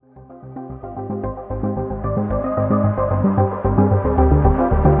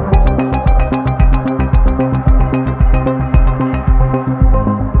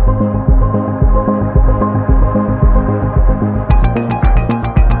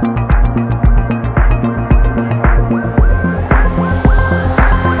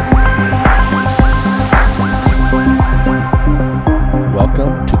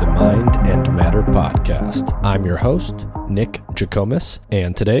host, Nick Jikomis,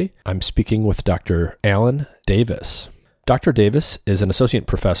 and today I'm speaking with Dr. Alan Davis. Dr. Davis is an associate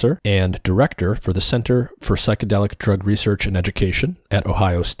professor and director for the Center for Psychedelic Drug Research and Education at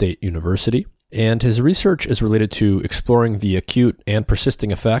Ohio State University. And his research is related to exploring the acute and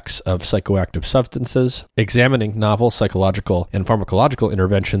persisting effects of psychoactive substances, examining novel psychological and pharmacological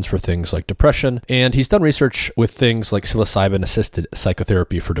interventions for things like depression, and he's done research with things like psilocybin-assisted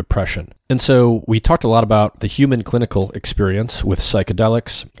psychotherapy for depression. And so we talked a lot about the human clinical experience with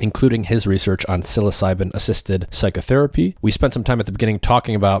psychedelics, including his research on psilocybin-assisted psychotherapy. We spent some time at the beginning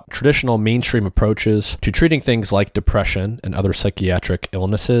talking about traditional mainstream approaches to treating things like depression and other psychiatric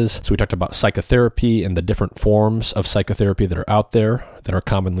illnesses. So we talked about psychotherapy and the different forms of psychotherapy that are out there that are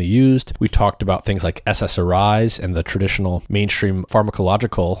commonly used. We talked about things like SSRIs and the traditional mainstream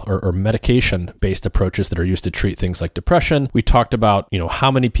pharmacological or medication-based approaches that are used to treat things like depression. We talked about,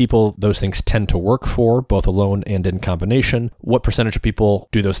 how many people those things tend to work for, both alone and in combination. What percentage of people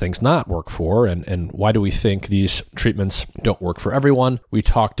do those things not work for, and why do we think these treatments don't work for everyone? We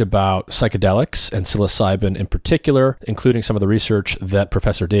talked about psychedelics and psilocybin in particular, including some of the research that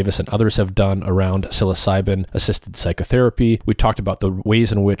Professor Davis and others have done around psilocybin-assisted psychotherapy. We talked about the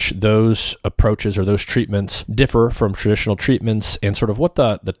ways in which those approaches or those treatments differ from traditional treatments and sort of what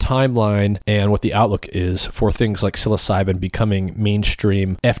the timeline and what the outlook is for things like psilocybin becoming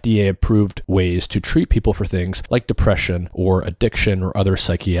mainstream FDA-approved ways to treat people for things like depression or addiction or other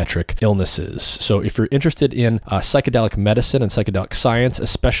psychiatric illnesses. So if you're interested in psychedelic medicine and psychedelic science,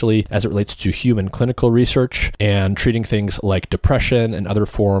 especially as it relates to human clinical research and treating things like depression and other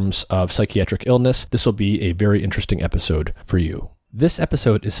forms of psychiatric illness, this will be a very interesting episode for you. This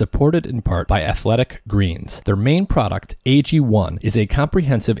episode is supported in part by Athletic Greens. Their main product, AG1, is a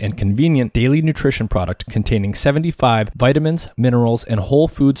comprehensive and convenient daily nutrition product containing 75 vitamins, minerals, and whole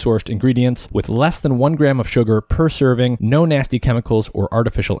food sourced ingredients with less than 1 gram of sugar per serving, no nasty chemicals or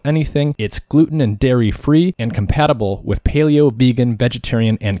artificial anything. It's gluten and dairy free and compatible with paleo, vegan,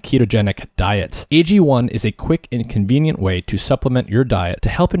 vegetarian, and ketogenic diets. AG1 is a quick and convenient way to supplement your diet to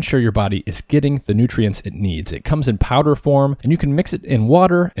help ensure your body is getting the nutrients it needs. It comes in powder form, and you can mix it in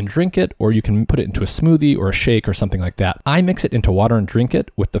water and drink it, or you can put it into a smoothie or a shake or something like that. I mix it into water and drink it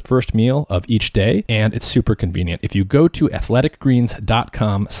with the first meal of each day, and it's super convenient. If you go to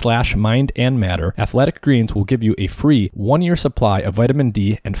athleticgreens.com/mindandmatter, Athletic Greens will give you a free 1-year supply of vitamin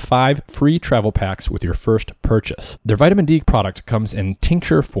D and 5 free travel packs with your first purchase. Their vitamin D product comes in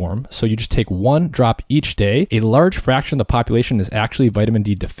tincture form, so you just take 1 drop each day. A large fraction of the population is actually vitamin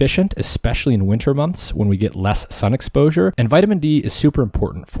D deficient, especially in winter months when we get less sun exposure, and vitamin D is super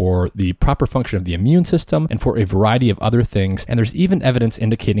important for the proper function of the immune system and for a variety of other things. And there's even evidence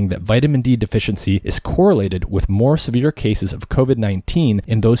indicating that vitamin D deficiency is correlated with more severe cases of COVID-19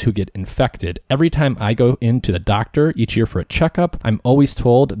 in those who get infected. Every time I go into the doctor each year for a checkup, I'm always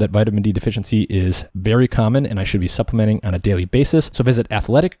told that vitamin D deficiency is very common and I should be supplementing on a daily basis. So visit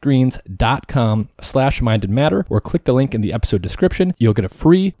athleticgreens.com/mindandmatter or click the link in the episode description. You'll get a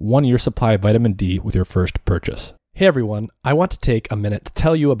free 1-year supply of vitamin D with your first purchase. Hey everyone, I want to take a minute to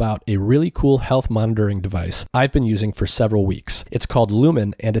tell you about a really cool health monitoring device I've been using for several weeks. It's called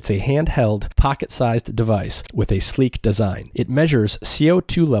Lumen, and it's a handheld, pocket-sized device with a sleek design. It measures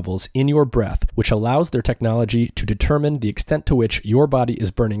CO2 levels in your breath, which allows their technology to determine the extent to which your body is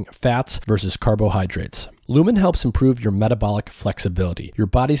burning fats versus carbohydrates. Lumen helps improve your metabolic flexibility, your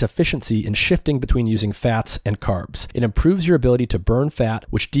body's efficiency in shifting between using fats and carbs. It improves your ability to burn fat,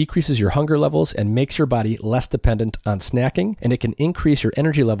 which decreases your hunger levels and makes your body less dependent on snacking, and it can increase your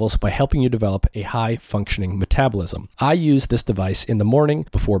energy levels by helping you develop a high-functioning metabolism. I use this device in the morning,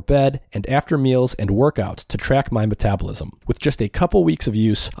 before bed, and after meals and workouts to track my metabolism. With just a couple weeks of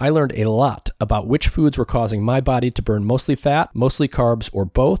use, I learned a lot about which foods were causing my body to burn mostly fat, mostly carbs, or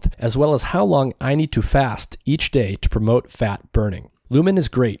both, as well as how long I need to fast each day to promote fat burning. Lumen is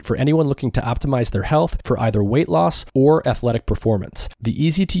great for anyone looking to optimize their health for either weight loss or athletic performance. The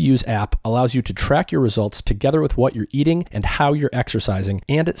easy-to-use app allows you to track your results together with what you're eating and how you're exercising,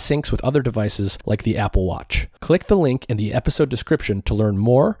 and it syncs with other devices like the Apple Watch. Click the link in the episode description to learn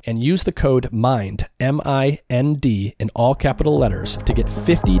more and use the code MIND, M-I-N-D, in all capital letters to get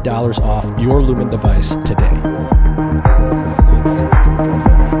 $50 off your Lumen device today.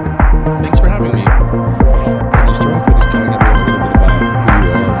 Thanks for having me. Can you start off by just telling everyone a little bit about who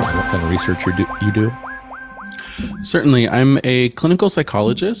you are and what kind of research you do? Certainly. I'm a clinical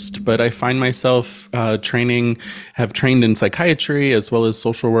psychologist, but I find myself have trained in psychiatry as well as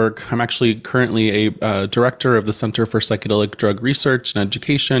social work. I'm actually currently a director of the Center for Psychedelic Drug Research and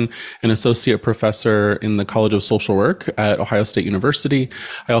Education, an associate professor in the College of Social Work at Ohio State University.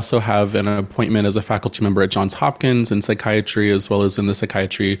 I also have an appointment as a faculty member at Johns Hopkins in psychiatry, as well as in the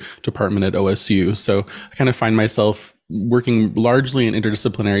psychiatry department at OSU. So I kind of find myself working largely in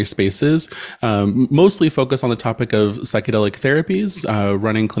interdisciplinary spaces, mostly focused on the topic of psychedelic therapies,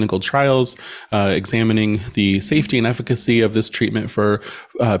 running clinical trials, examining the safety and efficacy of this treatment for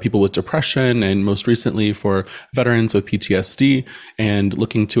people with depression, and most recently for veterans with PTSD, and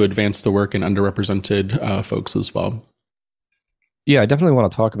looking to advance the work in underrepresented folks as well. Yeah, I definitely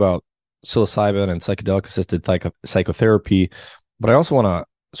want to talk about psilocybin and psychedelic-assisted psychotherapy, but I also want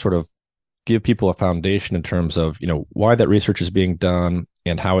to sort of give people a foundation in terms of, why that research is being done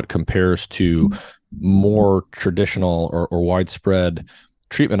and how it compares to more traditional or widespread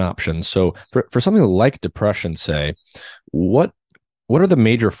treatment options. So for something like depression, say, what are the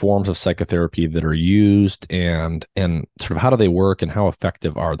major forms of psychotherapy that are used, and sort of how do they work and how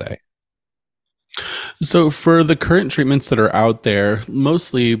effective are they? So for the current treatments that are out there,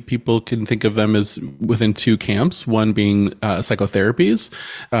 mostly people can think of them as within two camps, one being psychotherapies.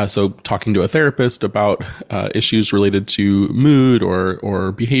 So talking to a therapist about issues related to mood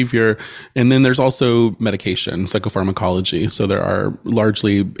or behavior. And then there's also medication, psychopharmacology. So there are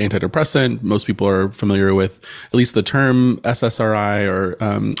largely antidepressant. Most people are familiar with at least the term SSRI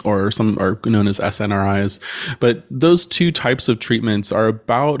or some are known as SNRIs. But those two types of treatments are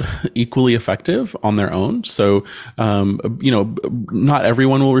about equally effective on their own. So, not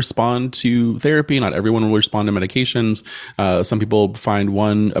everyone will respond to therapy. Not everyone will respond to medications. Some people find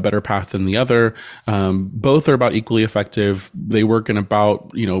one a better path than the other. Both are about equally effective. They work in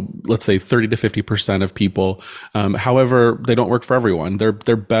about, let's say 30 to 50% of people. However, they don't work for everyone. They're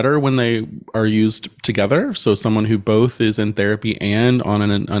better when they are used together. So someone who both is in therapy and on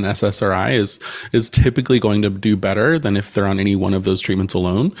an SSRI is typically going to do better than if they're on any one of those treatments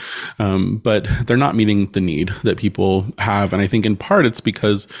alone. But they're not meeting the need that people have. And I think in part it's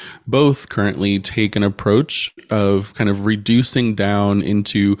because both currently take an approach of kind of reducing down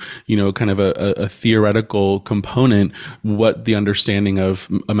into, kind of a theoretical component, what the understanding of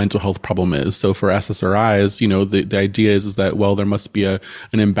a mental health problem is. So for SSRIs, the idea is that, well, there must be an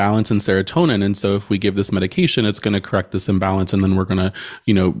imbalance in serotonin. And so if we give this medication, it's going to correct this imbalance and then we're going to,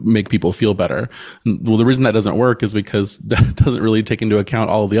 make people feel better. Well, the reason that doesn't work is because that doesn't really take into account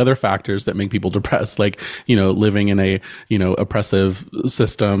all of the other factors that make people depressed, like, living in a, oppressive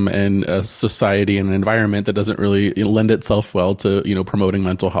system and a society and an environment that doesn't really lend itself well to, promoting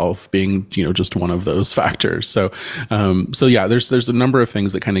mental health being, just one of those factors. So yeah, there's a number of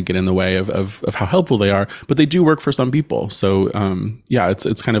things that kind of get in the way of how helpful they are, but they do work for some people. So, yeah,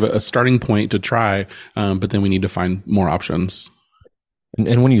 it's kind of a starting point to try, but then we need to find more options.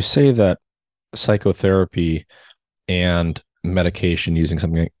 And when you say that psychotherapy and medication using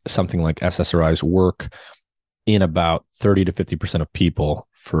something like SSRIs work in about 30 to 50% of people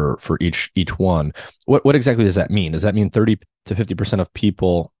for each one, what exactly does that mean? Does that mean 30 to 50% of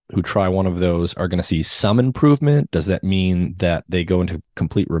people who try one of those are going to see some improvement? Does that mean that they go into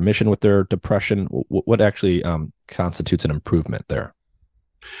complete remission with their depression? What actually constitutes an improvement there?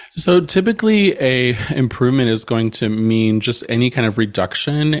 So typically a improvement is going to mean just any kind of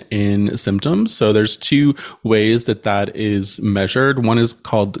reduction in symptoms. So there's two ways that is measured. One is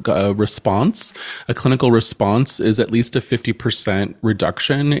called a response. A clinical response is at least a 50%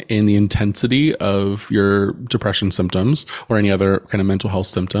 reduction in the intensity of your depression symptoms or any other kind of mental health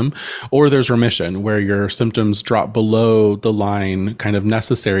symptom. Or there's remission, where your symptoms drop below the line kind of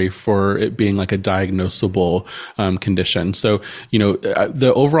necessary for it being like a diagnosable condition. So,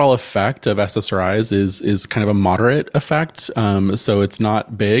 the overall effect of SSRIs is kind of a moderate effect. So it's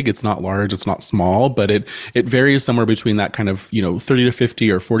not big, it's not large, it's not small, but it varies somewhere between that kind of, 30 to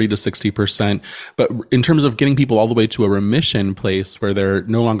 50 or 40 to 60%. But in terms of getting people all the way to a remission place where they're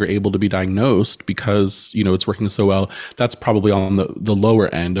no longer able to be diagnosed because, it's working so well, that's probably on the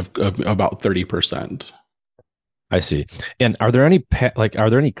lower end of about 30%. I see. And are there any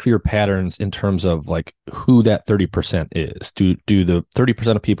clear patterns in terms of like who that 30% is? Do the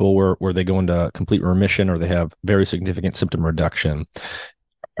 30% of people where they go into complete remission or they have very significant symptom reduction,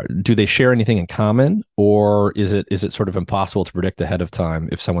 do they share anything in common, or is it sort of impossible to predict ahead of time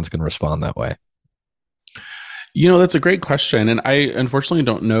if someone's going to respond that way? That's a great question. And I unfortunately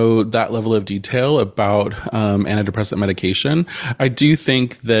don't know that level of detail about antidepressant medication. I do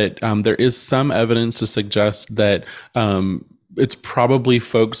think that there is some evidence to suggest that it's probably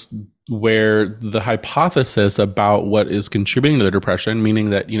folks where the hypothesis about what is contributing to the depression,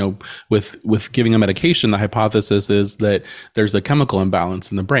 meaning that, with giving a medication, the hypothesis is that there's a chemical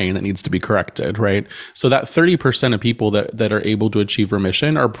imbalance in the brain that needs to be corrected, right? So that 30% of people that are able to achieve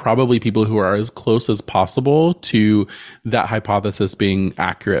remission are probably people who are as close as possible to that hypothesis being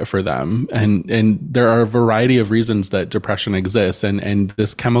accurate for them. And there are a variety of reasons that depression exists. And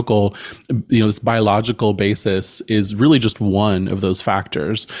this chemical, this biological basis is really just one of those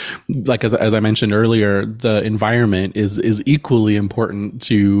factors. Like as I mentioned earlier, the environment is equally important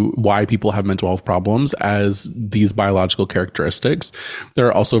to why people have mental health problems as these biological characteristics. There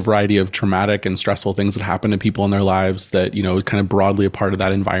are also a variety of traumatic and stressful things that happen to people in their lives that, kind of broadly a part of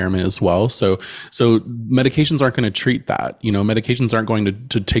that environment as well. So medications aren't going to treat that. Medications aren't going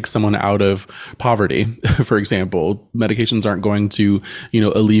to take someone out of poverty, for example. Medications aren't going to,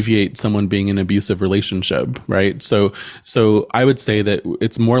 alleviate someone being in an abusive relationship, right? So I would say that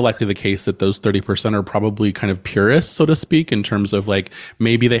it's more likely the case that those 30% are probably kind of purists, so to speak, in terms of like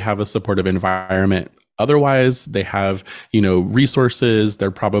maybe they have a supportive environment. Otherwise, they have, resources. They're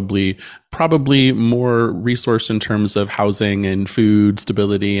probably more resourced in terms of housing and food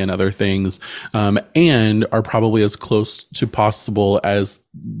stability and other things, and are probably as close to possible as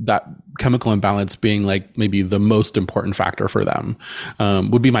that chemical imbalance being like maybe the most important factor for them,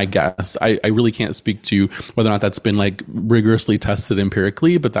 would be my guess. I really can't speak to whether or not that's been like rigorously tested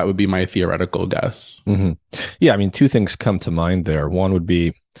empirically, but that would be my theoretical guess. Mm-hmm. Yeah, I mean, two things come to mind there. One would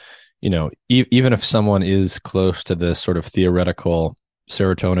be, even if someone is close to this sort of theoretical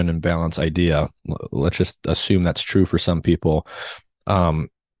serotonin imbalance idea, let's just assume that's true for some people.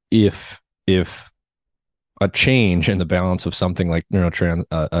 If a change in the balance of something like a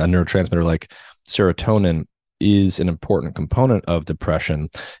neurotransmitter like serotonin is an important component of depression,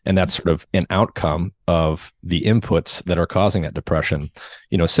 and that's sort of an outcome of the inputs that are causing that depression,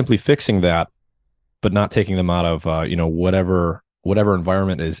 simply fixing that, but not taking them out of, whatever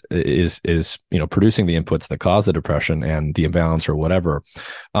environment is producing the inputs that cause the depression and the imbalance or whatever,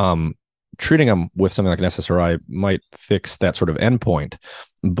 treating them with something like an SSRI might fix that sort of endpoint.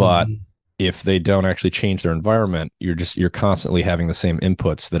 But if they don't actually change their environment, you're constantly having the same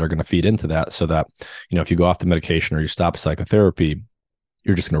inputs that are going to feed into that, so that, if you go off the medication or you stop psychotherapy,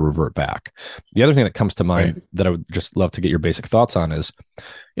 you're just going to revert back. The other thing that comes to mind that I would just love to get your basic thoughts on is,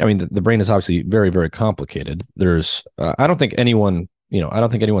 the brain is obviously very, very complicated. There's, I don't think anyone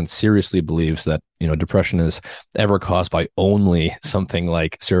seriously believes that, depression is ever caused by only something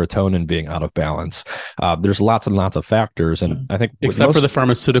like serotonin being out of balance. There's lots and lots of factors. And I think except for the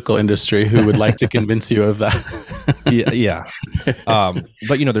pharmaceutical industry, who would like to convince you of that. yeah.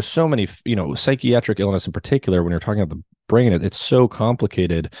 But, there's so many, psychiatric illness in particular, when you're talking about the brain, it's so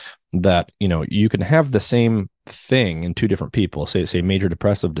complicated that, you can have the same thing in two different people, say major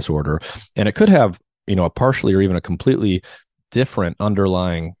depressive disorder, and it could have, a partially or even a completely different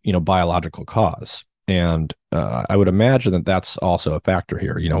underlying, biological cause. And I would imagine that that's also a factor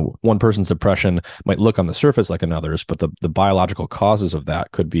here. One person's depression might look on the surface like another's, but the biological causes of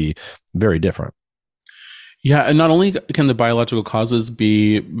that could be very different. Yeah, and not only can the biological causes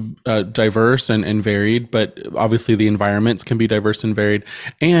be diverse and varied, but obviously the environments can be diverse and varied,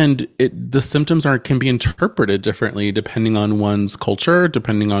 and the symptoms can be interpreted differently depending on one's culture,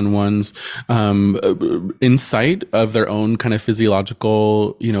 depending on one's insight of their own kind of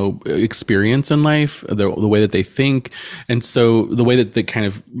physiological, experience in life, the way that they think, and so the way that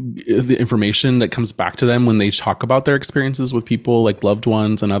the information that comes back to them when they talk about their experiences with people like loved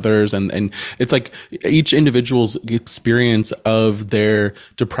ones and others, and it's like each individual's experience of their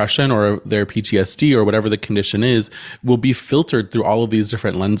depression or their PTSD or whatever the condition is will be filtered through all of these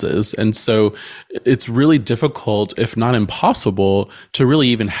different lenses. And so it's really difficult, if not impossible, to really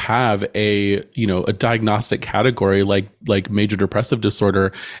even have a diagnostic category like major depressive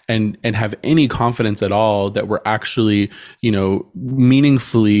disorder and have any confidence at all that we're actually,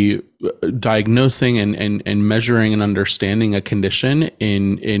 meaningfully diagnosing and measuring and understanding a condition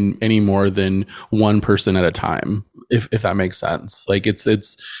in any more than one person at a time, if that makes sense. Like it's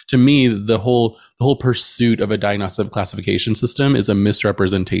to me, the whole pursuit of a diagnostic classification system is a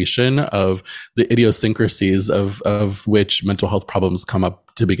misrepresentation of the idiosyncrasies of which mental health problems come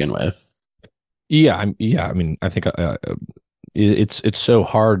up to begin with. I mean, I think it's so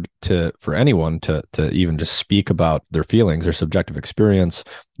hard for anyone to even just speak about their feelings, their subjective experience,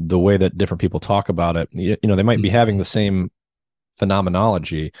 the way that different people talk about it. They might be having the same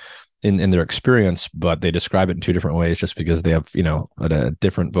phenomenology in their experience, but they describe it in two different ways just because they have, a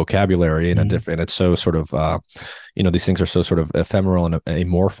different vocabulary and and it's so sort of, these things are so sort of ephemeral and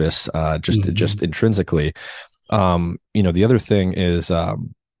amorphous, just intrinsically. The other thing is,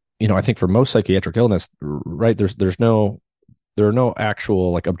 I think for most psychiatric illness, right, there are no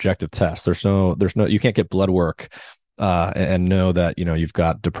actual like objective tests. There's no you can't get blood work and know that you've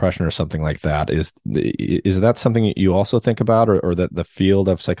got depression or something like that. Is that something you also think about, or that the field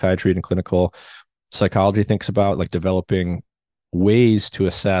of psychiatry and clinical psychology thinks about, like developing ways to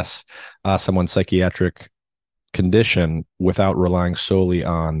assess someone's psychiatric condition without relying solely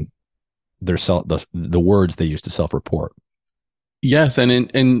on the words they use to self-report? Yes,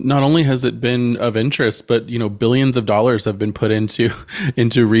 and not only has it been of interest, but billions of dollars have been put into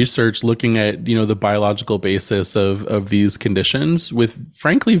into research looking at the biological basis of these conditions, with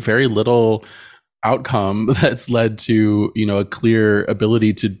frankly very little outcome that's led to a clear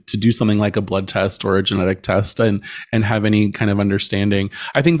ability to do something like a blood test or a genetic test and have any kind of understanding.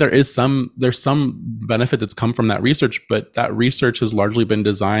 I think there's some benefit that's come from that research, but that research has largely been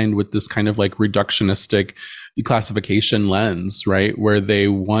designed with this kind of like reductionistic classification lens, right? Where they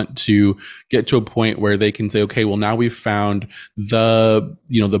want to get to a point where they can say, okay, well, now we've found the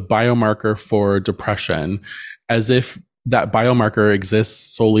biomarker for depression, as if that biomarker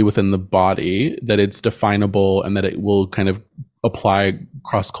exists solely within the body, that it's definable and that it will kind of apply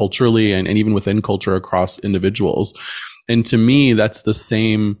cross-culturally and even within culture across individuals. And to me, that's the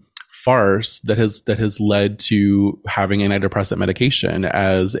same farce that has led to having antidepressant medication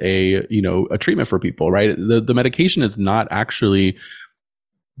as a treatment for people, right? The medication is not actually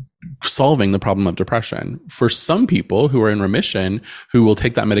solving the problem of depression. For some people who are in remission, who will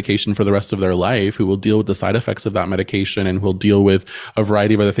take that medication for the rest of their life, who will deal with the side effects of that medication and will deal with a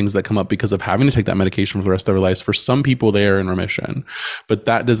variety of other things that come up because of having to take that medication for the rest of their lives, for some people, they are in remission. But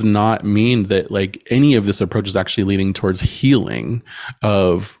that does not mean that like any of this approach is actually leading towards healing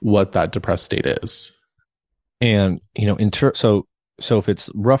of what that depressed state is. And, so if it's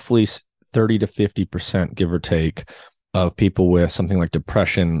roughly 30 to 50%, give or take, of people with something like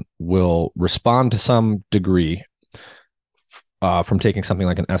depression will respond to some degree from taking something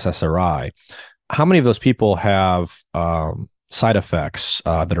like an SSRI. How many of those people have side effects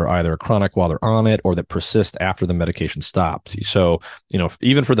that are either chronic while they're on it or that persist after the medication stops? So,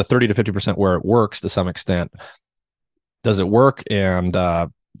 even for the 30 to 50% where it works to some extent, does it work and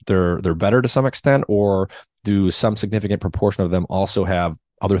they're better to some extent, or do some significant proportion of them also have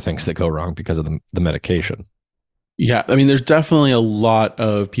other things that go wrong because of the medication? Yeah, I mean, there's definitely a lot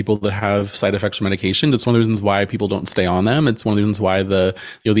of people that have side effects from medication. That's one of the reasons why people don't stay on them. It's one of the reasons why the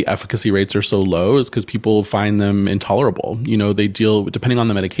efficacy rates are so low, is because people find them intolerable. They deal, depending on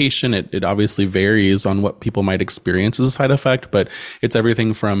the medication, it obviously varies on what people might experience as a side effect, but it's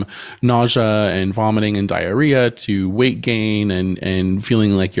everything from nausea and vomiting and diarrhea to weight gain and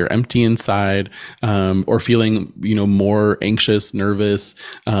feeling like you're empty inside, or feeling, more anxious, nervous.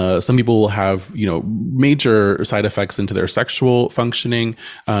 Some people will have, major side effects into their sexual functioning,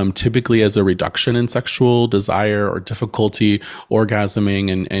 typically as a reduction in sexual desire or difficulty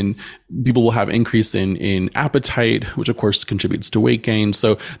orgasming, and people will have increase in appetite, which of course contributes to weight gain.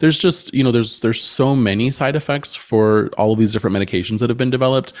 So there's just, there's so many side effects for all of these different medications that have been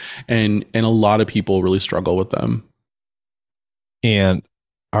developed, and a lot of people really struggle with them. And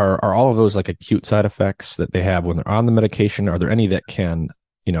are all of those like acute side effects that they have when they're on the medication? Are there any that can,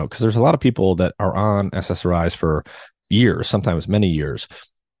 because there's a lot of people that are on SSRIs for years, sometimes many years.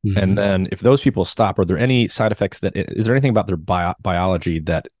 Mm-hmm. And then if those people stop, are there any side effects is there anything about their biology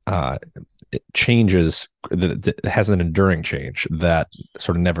that it changes, that has an enduring change that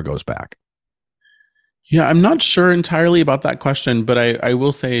sort of never goes back? Yeah, I'm not sure entirely about that question, but I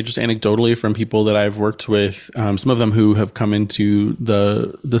will say just anecdotally from people that I've worked with, some of them who have come into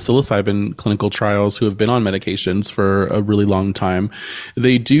the psilocybin clinical trials, who have been on medications for a really long time,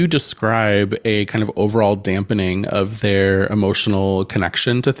 they do describe a kind of overall dampening of their emotional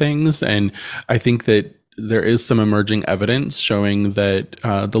connection to things. And I think that there is some emerging evidence showing that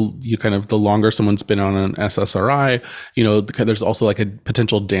the longer someone's been on an SSRI, there's also like a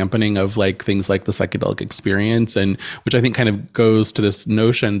potential dampening of like things like the psychedelic experience, and which I think kind of goes to this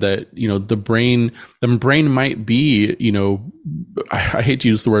notion that the brain might be, I hate to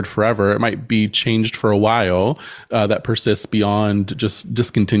use the word forever, it might be changed for a while, that persists beyond just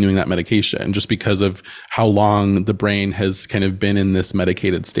discontinuing that medication, just because of how long the brain has kind of been in this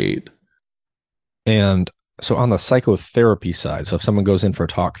medicated state. And so on the psychotherapy side, so if someone goes in for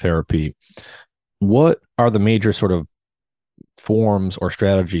talk therapy, what are the major sort of forms or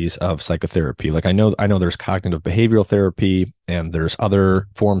strategies of psychotherapy? Like I know there's cognitive behavioral therapy and there's other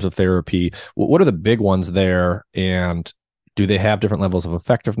forms of therapy. What are the big ones there? And do they have different levels of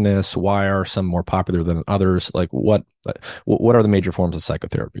effectiveness? Why are some more popular than others? Like what are the major forms of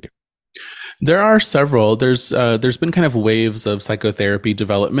psychotherapy? There are several. There's been kind of waves of psychotherapy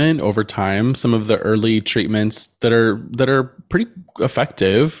development over time. Some of the early treatments that are pretty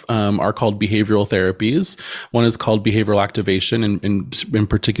effective are called behavioral therapies. One is called behavioral activation, in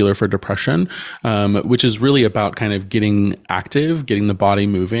particular for depression, which is really about kind of getting active, getting the body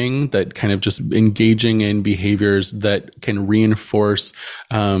moving, that kind of just engaging in behaviors that can reinforce,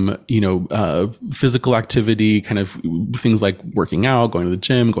 physical activity, kind of things like working out, going to the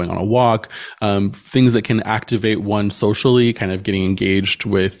gym, going on a walk. Things that can activate one socially, kind of getting engaged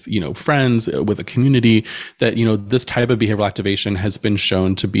with, friends, with a community, that, this type of behavioral activation has been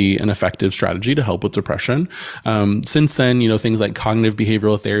shown to be an effective strategy to help with depression. Since then, things like cognitive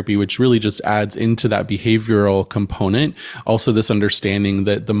behavioral therapy, which really just adds into that behavioral component, also this understanding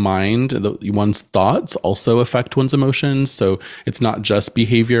that the mind, one's thoughts also affect one's emotions. So it's not just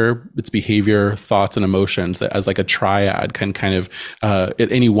behavior, it's behavior, thoughts, and emotions that as like a triad can kind of,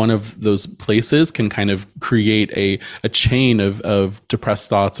 at any one of those places can kind of create a chain of depressed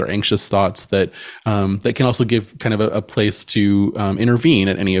thoughts or anxious thoughts that can also give kind of a place to intervene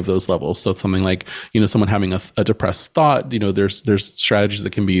at any of those levels. So something like, someone having a depressed thought, there's strategies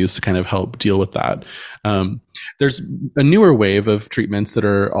that can be used to kind of help deal with that. There's a newer wave of treatments that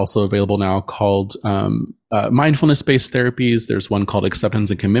are also available now called mindfulness-based therapies. There's one called acceptance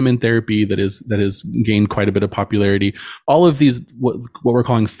and commitment therapy that has gained quite a bit of popularity. All of these, what we're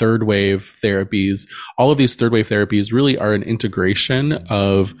calling third wave therapies, all of these third wave therapies really are an integration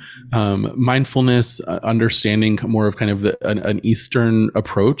of mindfulness, understanding more of kind of an Eastern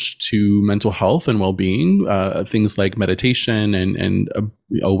approach to mental health and well-being, things like meditation and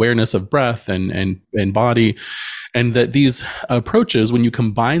awareness of breath and body. And that these approaches, when you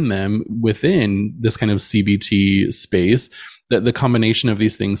combine them within this kind of CBT space, that the combination of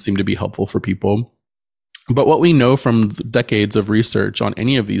these things seem to be helpful for people. But what we know from decades of research on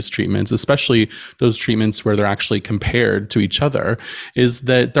any of these treatments, especially those treatments where they're actually compared to each other, is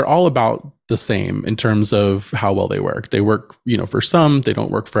that they're all about the same in terms of how well they work. They work, for some, they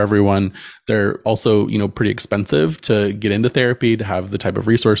don't work for everyone. They're also, pretty expensive to get into therapy, to have the type of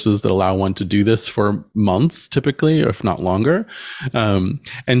resources that allow one to do this for months, typically, if not longer.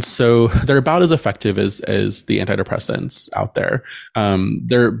 And so they're about as effective as the antidepressants out there.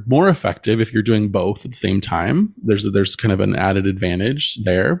 They're more effective if you're doing both at the same time. There's kind of an added advantage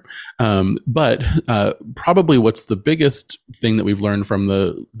there. But probably what's the biggest thing that we've learned from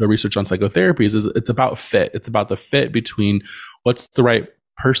the research on psychotherapy is it's about fit. It's about the fit between what's the right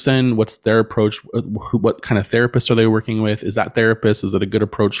person, what's their approach, what kind of therapist are they working with? Is that therapist, is it a good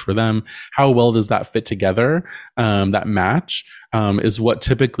approach for them? How well does that fit together? That match is what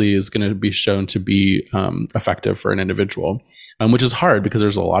typically is going to be shown to be effective for an individual, which is hard because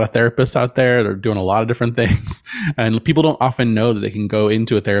there's a lot of therapists out there. They're doing a lot of different things, and people don't often know that they can go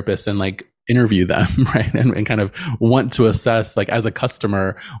into a therapist and interview them, right? And kind of want to assess, as a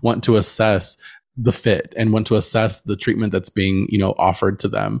customer, want to assess the fit and want to assess the treatment that's being, offered to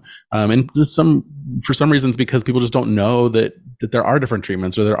them. And for some reasons, because people just don't know that there are different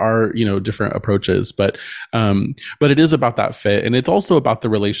treatments or there are, different approaches, but it is about that fit. And it's also about the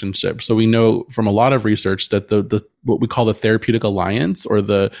relationship. So we know from a lot of research that the what we call the therapeutic alliance, or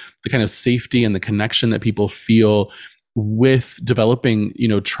the kind of safety and the connection that people feel with developing,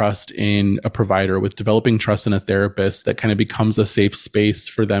 trust in a provider, with developing trust in a therapist, that kind of becomes a safe space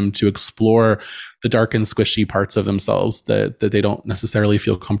for them to explore the dark and squishy parts of themselves that they don't necessarily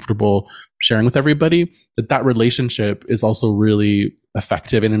feel comfortable sharing with everybody, that relationship is also really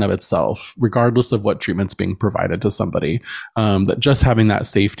effective in and of itself, regardless of what treatment's being provided to somebody. That just having that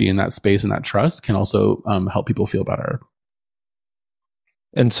safety and that space and that trust can also help people feel better.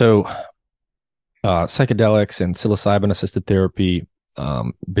 And so psychedelics and psilocybin-assisted therapy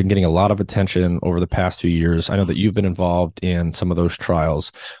been getting a lot of attention over the past few years. I know that you've been involved in some of those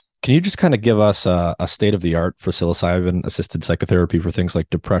trials. Can you just kind of give us a state of the art for psilocybin-assisted psychotherapy for things like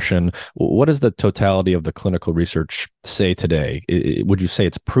depression? What does the totality of the clinical research say today? Would you say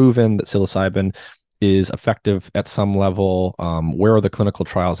it's proven that psilocybin is effective at some level? Where are the clinical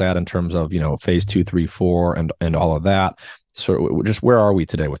trials at in terms of, phase 2, 3, 4, and all of that? So just where are we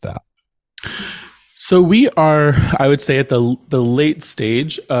today with that? So we are, I would say, at the late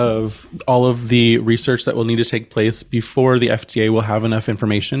stage of all of the research that will need to take place before the FDA will have enough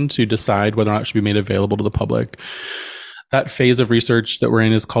information to decide whether or not it should be made available to the public. That phase of research that we're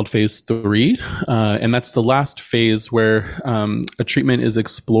in is called phase 3. And that's the last phase where a treatment is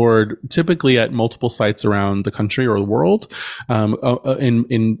explored, typically at multiple sites around the country or the world,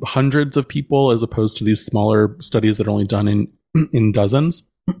 in hundreds of people, as opposed to these smaller studies that are only done in dozens.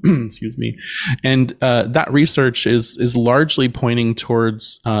 Excuse me. And that research is largely pointing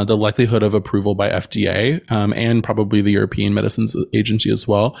towards the likelihood of approval by FDA and probably the European Medicines Agency as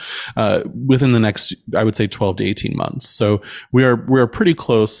well within the next, I would say, 12 to 18 months. So we are pretty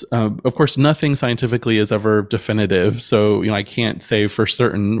close. Of course, nothing scientifically is ever definitive. So I can't say for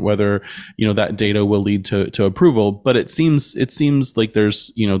certain whether that data will lead to approval. But it seems like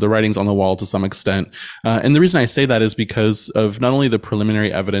there's the writing's on the wall to some extent. And the reason I say that is because of not only the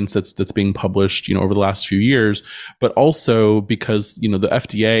preliminary evidence that's being published, over the last few years, but also because, the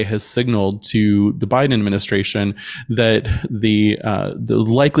FDA has signaled to the Biden administration that the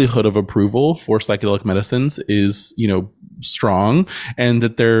likelihood of approval for psychedelic medicines is, strong, and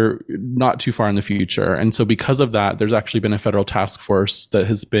that they're not too far in the future. And so because of that, there's actually been a federal task force that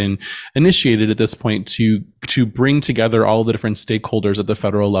has been initiated at this point to bring together all the different stakeholders at the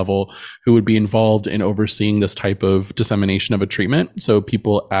federal level who would be involved in overseeing this type of dissemination of a treatment. So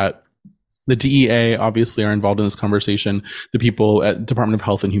people at the DEA obviously are involved in this conversation. The people at Department of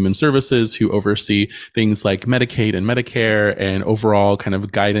Health and Human Services who oversee things like Medicaid and Medicare and overall kind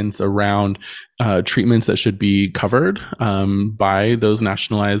of guidance around treatments that should be covered by those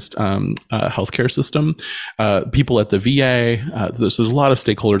nationalized healthcare system. People at the VA. There's a lot of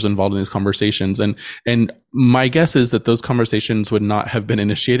stakeholders involved in these conversations, and my guess is that those conversations would not have been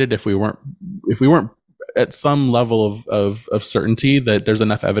initiated if we weren't at some level of certainty that there's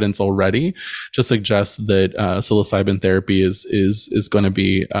enough evidence already to suggest that psilocybin therapy is going to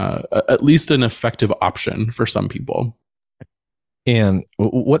be at least an effective option for some people. And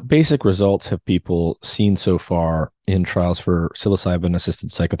what basic results have people seen so far in trials for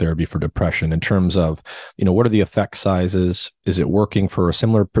psilocybin-assisted psychotherapy for depression in terms of, what are the effect sizes? Is it working for a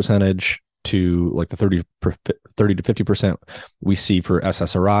similar percentage to like the 30 to 50% we see for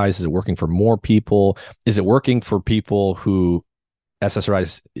SSRIs? Is it working for more people? Is it working for people who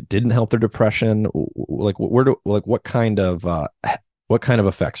SSRIs didn't help their depression? Like what kind of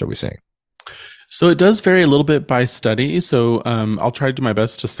effects are we seeing? So it does vary a little bit by study. So I'll try to do my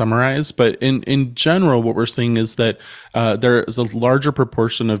best to summarize. But in general, what we're seeing is that there is a larger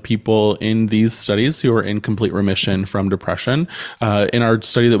proportion of people in these studies who are in complete remission from depression. In our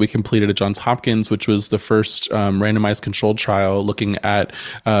study that we completed at Johns Hopkins, which was the first randomized controlled trial looking at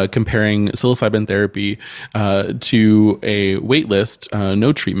comparing psilocybin therapy to a waitlist,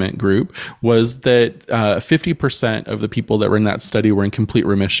 no treatment group, was that 50% of the people that were in that study were in complete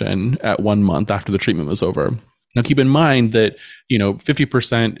remission at 1 month after the treatment was over. Now, keep in mind that,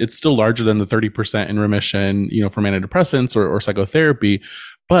 50%, it's still larger than the 30% in remission, from antidepressants or psychotherapy,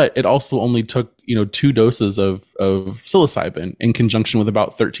 but it also only took, 2 doses of psilocybin in conjunction with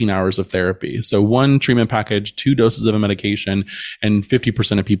about 13 hours of therapy. So 1 treatment package, 2 doses of a medication, and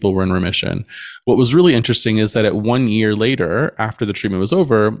 50% of people were in remission. What was really interesting is that at 1 year later, after the treatment was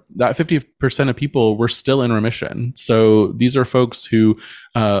over, that 50% of people were still in remission. So these are folks who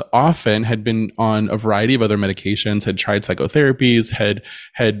often had been on a variety of other medications, had tried psychotherapies,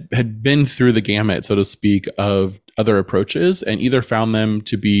 had been through the gamut, so to speak, of other approaches, and either found them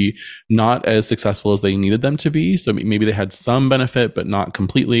to be not as successful as they needed them to be. So maybe they had some benefit, but not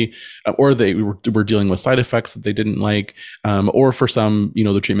completely, or they were dealing with side effects that they didn't like, or for some,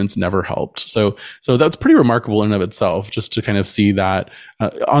 the treatments never helped. So that's pretty remarkable in and of itself, just to kind of see that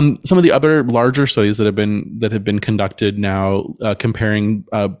on some of the other larger studies that have been conducted now, comparing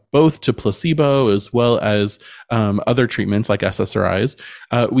both to placebo as well as other treatments like SSRIs,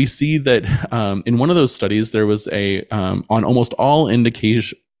 we see that in one of those studies there was on almost all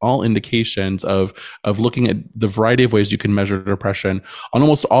indications of looking at the variety of ways you can measure depression. On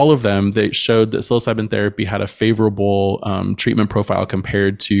almost all of them, they showed that psilocybin therapy had a favorable treatment profile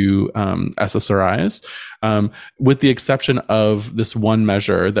compared to SSRIs, with the exception of this one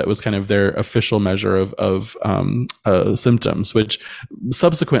measure that was kind of their official measure of symptoms, which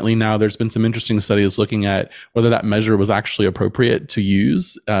subsequently now there's been some interesting studies looking at whether that measure was actually appropriate to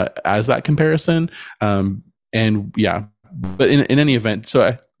use as that comparison. And yeah, but in any event,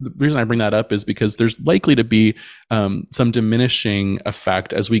 the reason I bring that up is because there's likely to be some diminishing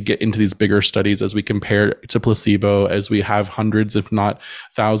effect as we get into these bigger studies, as we compare to placebo, as we have hundreds, if not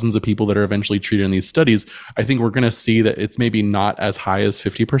thousands of people that are eventually treated in these studies. I think we're going to see that it's maybe not as high as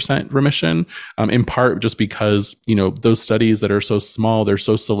 50% remission, in part just because, those studies that are so small, they're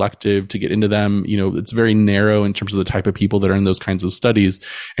so selective to get into them. It's very narrow in terms of the type of people that are in those kinds of studies.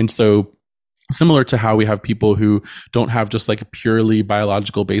 And so similar to how we have people who don't have just like a purely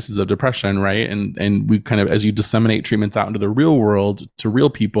biological basis of depression, right? And we kind of, as you disseminate treatments out into the real world to real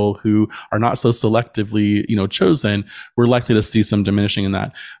people who are not so selectively, chosen, we're likely to see some diminishing in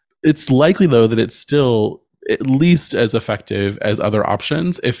that. It's likely though that it's still at least as effective as other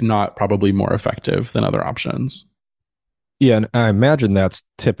options, if not probably more effective than other options. Yeah, and I imagine that's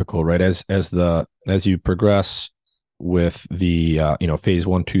typical, right? As you progress with the phase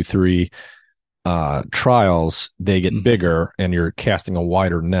 1, 2, 3 trials, they get bigger, and you're casting a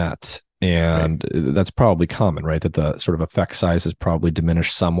wider net, and that's probably common, right? That the sort of effect size is probably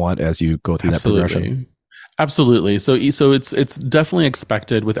diminished somewhat as you go through that progression. Absolutely. So it's definitely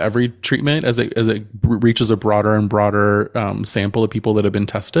expected with every treatment as it reaches a broader and broader sample of people that have been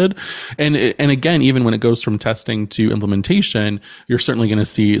tested, and again, even when it goes from testing to implementation, you're certainly going to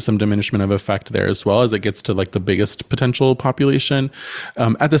see some diminishment of effect there as well as it gets to like the biggest potential population.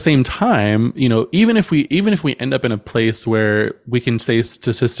 At the same time, even if we end up in a place where we can say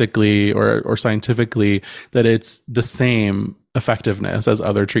statistically or scientifically that it's the same effectiveness as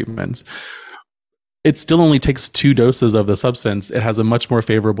other treatments, it still only takes 2 doses of the substance. It has a much more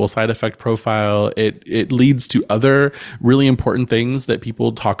favorable side effect profile. It leads to other really important things that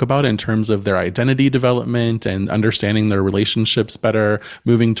people talk about in terms of their identity development and understanding their relationships better,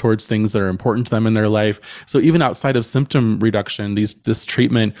 moving towards things that are important to them in their life. So even outside of symptom reduction, this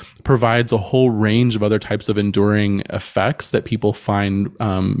treatment provides a whole range of other types of enduring effects that people find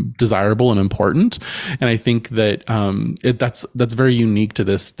desirable and important. And I think that that's very unique to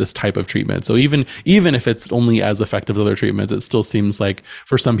this type of treatment. So even if it's only as effective as other treatments, it still seems like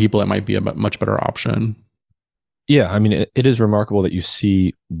for some people it might be a much better option. Yeah, I mean, it is remarkable that you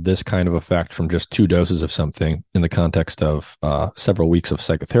see this kind of effect from just 2 doses of something in the context of several weeks of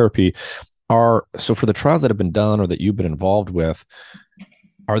psychotherapy. So for the trials that have been done or that you've been involved with,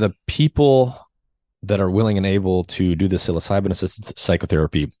 are the people that are willing and able to do the psilocybin-assisted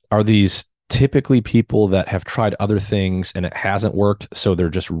psychotherapy, are these typically people that have tried other things and it hasn't worked, so they're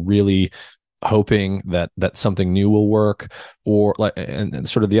just really hoping that something new will work? Or like, and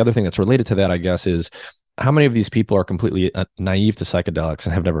sort of the other thing that's related to that, I guess, is how many of these people are completely naive to psychedelics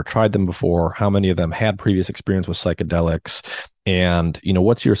and have never tried them before? How many of them had previous experience with psychedelics? And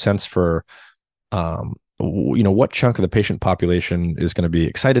what's your sense for what chunk of the patient population is going to be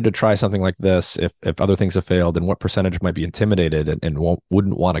excited to try something like this if other things have failed, and what percentage might be intimidated and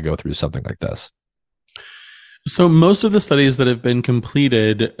wouldn't want to go through something like this? So most of the studies that have been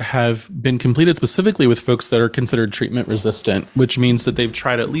completed specifically with folks that are considered treatment resistant, which means that they've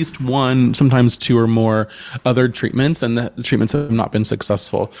tried at least 1, sometimes 2 or more other treatments, and the treatments have not been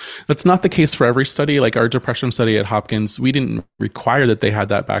successful. That's not the case for every study. Like our depression study at Hopkins, we didn't require that they had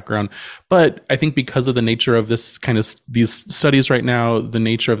that background. But I think because of the nature of these studies right now, the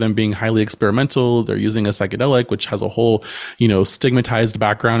nature of them being highly experimental, they're using a psychedelic, which has a whole, stigmatized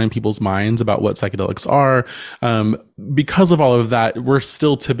background in people's minds about what psychedelics are. Because of all of that, we're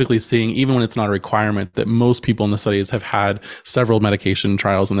still typically seeing, even when it's not a requirement, that most people in the studies have had several medication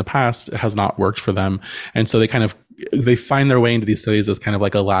trials in the past. It has not worked for them. And so they find their way into these studies as kind of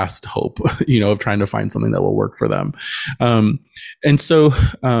like a last hope, of trying to find something that will work for them. But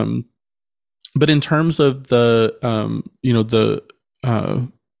in terms of the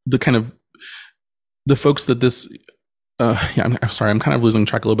kind of the folks that this, I'm sorry, I'm kind of losing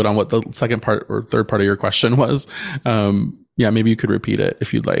track a little bit on what the second part or third part of your question was. Maybe you could repeat it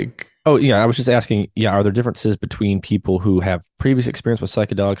if you'd like. Oh, yeah. I was just asking, are there differences between people who have previous experience with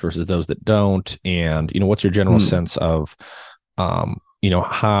psychedelics versus those that don't? And, what's your general sense of,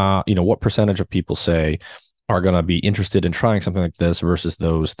 what percentage of people say are going to be interested in trying something like this versus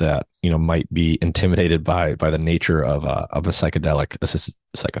those that, might be intimidated by the nature of a psychedelic assisted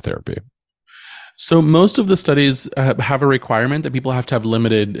psychotherapy? So most of the studies have a requirement that people have to have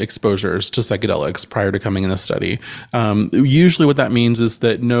limited exposures to psychedelics prior to coming in the study. Usually what that means is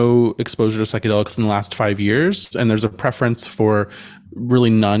that no exposure to psychedelics in the last 5 years, and there's a preference for really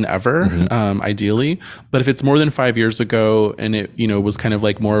none ever, ideally. But if it's more than 5 years ago and it, was kind of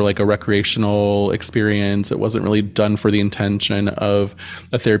like more like a recreational experience, it wasn't really done for the intention of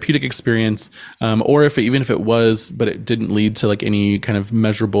a therapeutic experience, or even if it was, but it didn't lead to like any kind of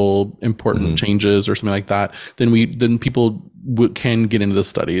measurable important changes or something like that, then people can get into the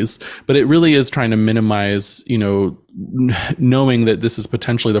studies. But it really is trying to minimize, knowing that this is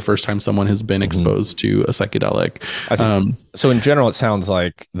potentially the first time someone has been exposed to a psychedelic. So in general, it sounds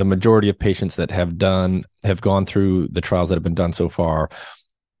like the majority of patients that have gone through the trials that have been done so far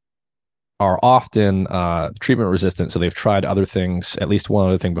are often treatment resistant. So they've tried other things, at least one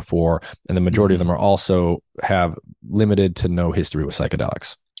other thing before, and the majority of them are also have limited to no history with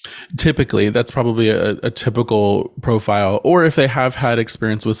psychedelics. Typically, that's probably a typical profile. Or if they have had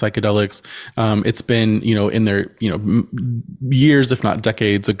experience with psychedelics, it's been, in their, years, if not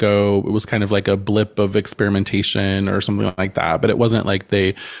decades ago. It was kind of like a blip of experimentation or something like that. But it wasn't like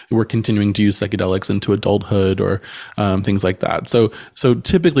they were continuing to use psychedelics into adulthood or things like that. So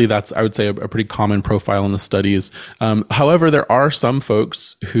typically that's, I would say, a pretty common profile in the studies. However, there are some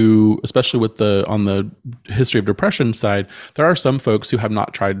folks who, especially on the history of depression side, there are some folks who have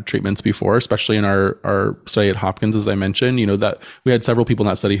not tried treatments before, especially in our study at Hopkins, as I mentioned, that we had several people in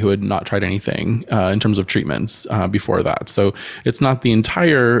that study who had not tried anything in terms of treatments before that. So it's not the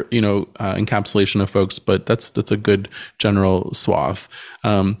entire, encapsulation of folks, but that's a good general swath.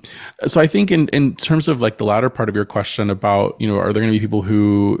 So I think in terms of like the latter part of your question about, are there going to be people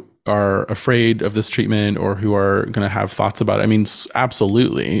who are afraid of this treatment or who are going to have thoughts about it? I mean,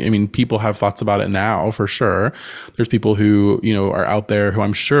 absolutely. I mean, people have thoughts about it now for sure. There's people who, are out there who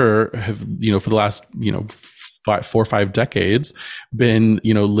I'm sure have, for the last, 4 or 5 decades been,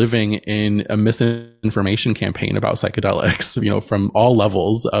 living in a misinformation campaign about psychedelics, from all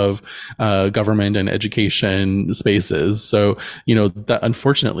levels of government and education spaces. So, that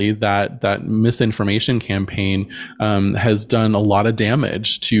unfortunately that misinformation campaign has done a lot of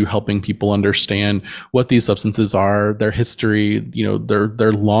damage to helping people understand what these substances are, their history,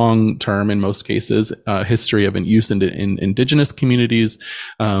 their long term, in most cases, history of use in indigenous communities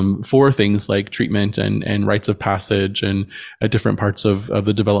for things like treatment and rites of passage and at different parts of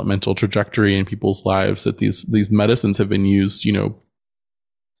the developmental trajectory in people's lives, that these medicines have been used,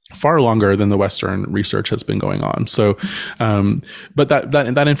 far longer than the Western research has been going on. So, but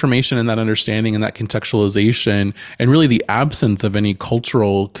that information and that understanding and that contextualization and really the absence of any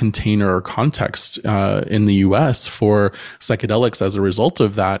cultural container or context in the US for psychedelics as a result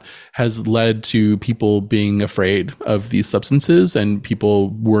of that has led to people being afraid of these substances and people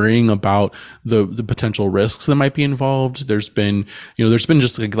worrying about the potential risks that might be involved. There's been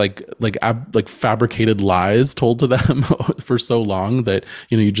just like fabricated lies told to them for so long that,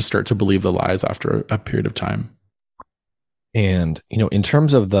 you just start to believe the lies after a period of time. And, in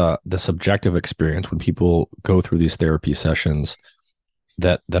terms of the subjective experience, when people go through these therapy sessions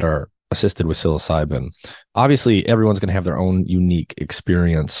that are assisted with psilocybin, obviously everyone's going to have their own unique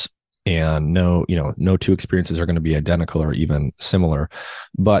experience, and no two experiences are going to be identical or even similar.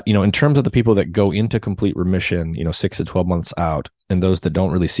 But, in terms of the people that go into complete remission, 6 to 12 months out, and those that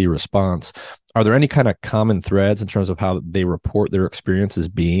don't really see response, are there any kind of common threads in terms of how they report their experiences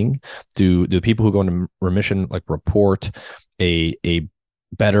being? Do people who go into remission report a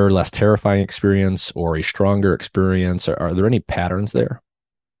better, less terrifying experience or a stronger experience? Are there any patterns there?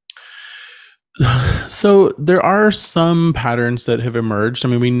 So there are some patterns that have emerged. I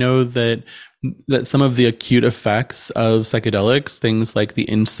mean, we know that some of the acute effects of psychedelics, things like the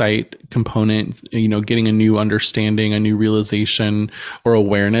insight component, getting a new understanding, a new realization or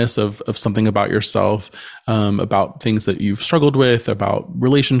awareness of something about yourself, about things that you've struggled with, about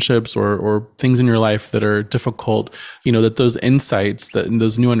relationships or things in your life that are difficult, that those insights, that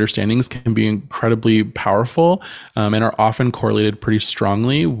those new understandings can be incredibly powerful, and are often correlated pretty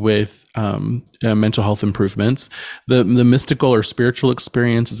strongly with mental health improvements. The mystical or spiritual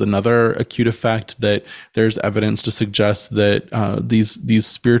experience is another acute effect that there's evidence to suggest that these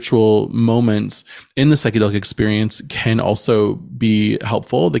spiritual moments in the psychedelic experience can also be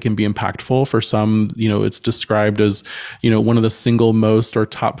helpful. They can be impactful. For some, it's described as, one of the single most or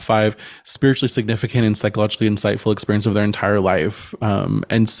top 5 spiritually significant and psychologically insightful experience of their entire life.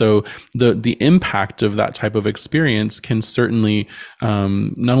 And so the impact of that type of experience can certainly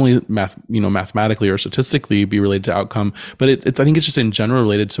not only mathematically or statistically be related to outcome, but I think it's just in general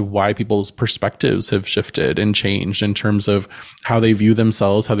related to why people's perspectives have shifted and changed in terms of how they view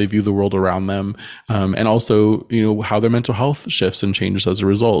themselves, how they view the world around them, and also, how their mental health shifts and changes as a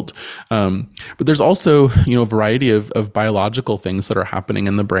result. But there's also, a variety of biological things that are happening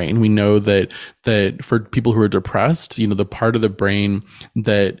in the brain. We know that for people who are depressed, the part of the brain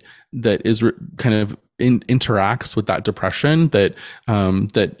that is kind of interacts with that depression that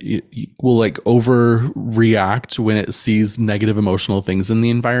will overreact when it sees negative emotional things in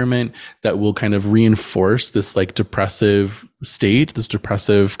the environment, that will kind of reinforce this depressive state, this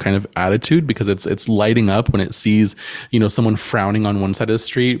depressive kind of attitude, because it's lighting up when it sees, someone frowning on one side of the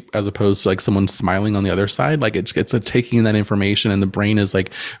street as opposed to someone smiling on the other side. It's taking that information, and the brain is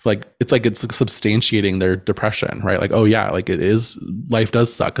it's substantiating their depression, right? Oh yeah, it is, life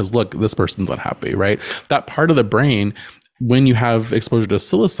does suck because look, this person's unhappy, right? That part of the brain when you have exposure to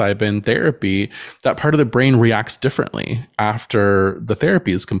psilocybin therapy, that part of the brain reacts differently after the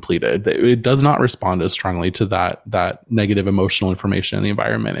therapy is completed. It does not respond as strongly to that negative emotional information in the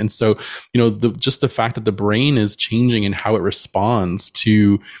environment. And so, just the fact that the brain is changing in how it responds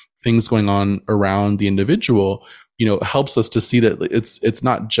to things going on around the individual, helps us to see that it's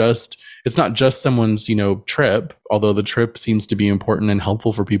not just someone's, trip, although the trip seems to be important and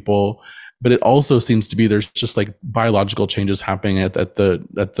helpful for people. But it also seems to be there's just like biological changes happening at the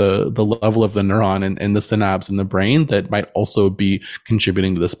level of the neuron and the synapse in the brain that might also be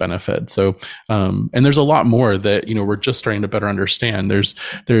contributing to this benefit. So, and there's a lot more that, we're just starting to better understand.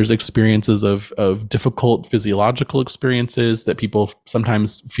 There's experiences of difficult physiological experiences that people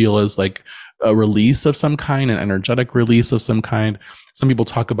sometimes feel as like a release of some kind, an energetic release of some kind. Some people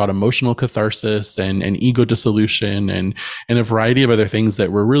talk about emotional catharsis and ego dissolution and a variety of other things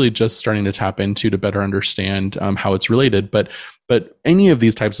that we're really just starting to tap into to better understand how it's related. But any of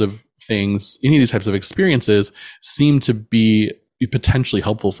these types of things, any of these types of experiences seem to be potentially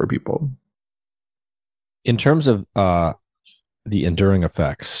helpful for people. In terms of the enduring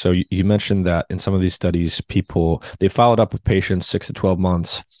effects. So you mentioned that in some of these studies, they followed up with patients 6 to 12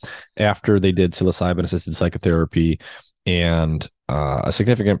 months after they did psilocybin-assisted psychotherapy, and a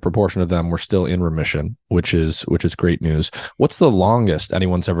significant proportion of them were still in remission, which is great news. What's the longest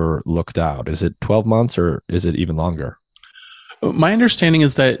anyone's ever looked out? Is it 12 months or is it even longer? My understanding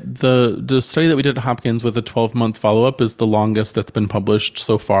is that the study that we did at Hopkins with a 12-month follow-up is the longest that's been published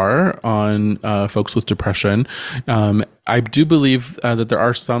so far on folks with depression. I do believe that there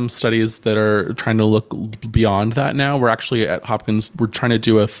are some studies that are trying to look beyond that now. We're actually at Hopkins, we're trying to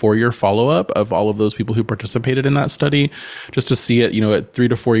do a 4-year follow-up of all of those people who participated in that study, just to see it, at 3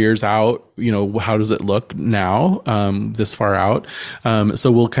 to 4 years out, how does it look now, this far out?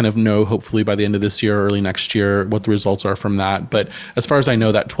 So we'll kind of know, hopefully by the end of this year or early next year, what the results are from that. But as far as I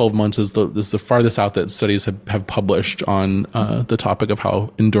know, that 12 months is the farthest out that studies have published on the topic of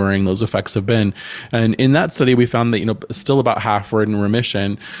how enduring those effects have been. And in that study, we found that, still about half were in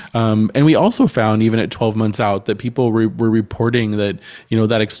remission. And we also found, even at 12 months out, that people were reporting that,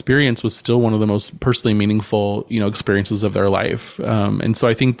 that experience was still one of the most personally meaningful, experiences of their life. And so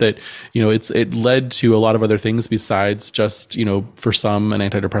I think that, it led to a lot of other things besides just, for some, an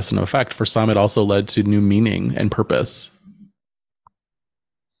antidepressant effect. For some, it also led to new meaning and purpose.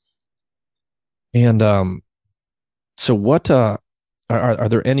 And so what are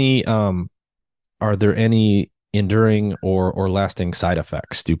there any enduring or lasting side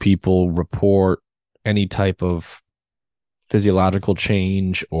effects? Do people report any type of physiological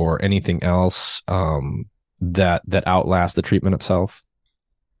change or anything else that outlasts the treatment itself?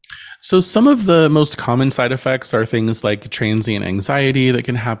 So some of the most common side effects are things like transient anxiety that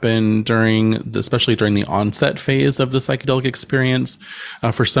can happen especially during the onset phase of the psychedelic experience.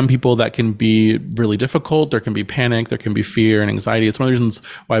 For some people, that can be really difficult. There can be panic, there can be fear and anxiety. It's one of the reasons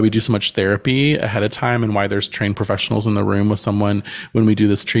why we do so much therapy ahead of time and why there's trained professionals in the room with someone when we do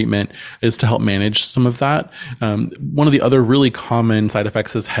this treatment, is to help manage some of that. One of the other really common side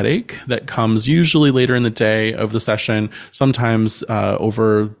effects is headache that comes usually later in the day of the session, sometimes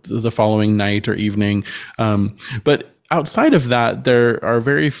over the following night or evening. But outside of that, there are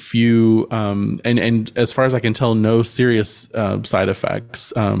very few, and as far as I can tell, no serious side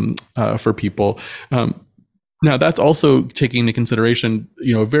effects for people. Now, that's also taking into consideration,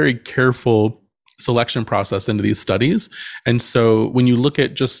 a very careful selection process into these studies. And so when you look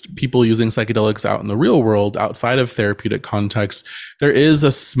at just people using psychedelics out in the real world, outside of therapeutic context, there is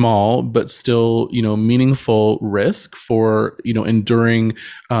a small but still, meaningful risk for, enduring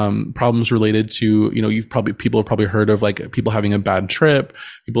problems related to, people have probably heard of like people having a bad trip.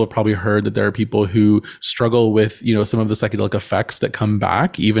 People have probably heard that there are people who struggle with, some of the psychedelic effects that come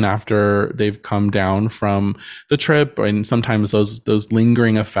back even after they've come down from the trip. And sometimes those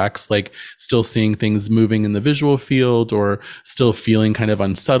lingering effects, like still seeing things moving in the visual field, or still feeling kind of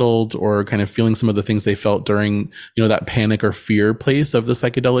unsettled, or kind of feeling some of the things they felt during, that panic or fear place of the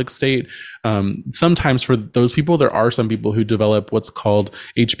psychedelic state. Sometimes for those people, there are some people who develop what's called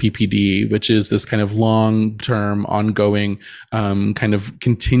HPPD, which is this kind of long-term, ongoing, kind of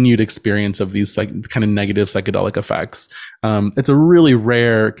continued experience of these kind of negative psychedelic effects. It's a really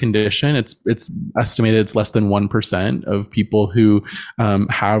rare condition. It's estimated it's less than 1% of people who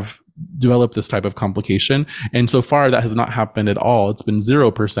have develop this type of complication. And so far that has not happened at all. It's been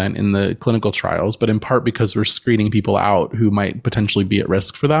 0% in the clinical trials, but in part because we're screening people out who might potentially be at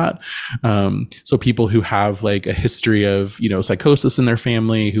risk for that. So people who have like a history of, psychosis in their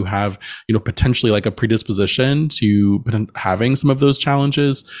family, who have, potentially like a predisposition to having some of those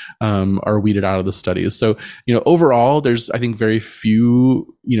challenges, are weeded out of the studies. So, overall, there's, I think, very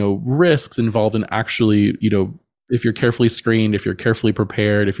few, risks involved in actually, if you're carefully screened, if you're carefully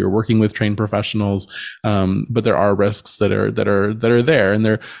prepared, if you're working with trained professionals, but there are risks that are there,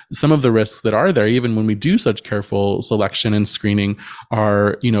 and some of the risks that are there, even when we do such careful selection and screening,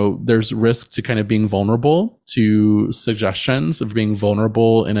 are there's risk to kind of being vulnerable to suggestions, of being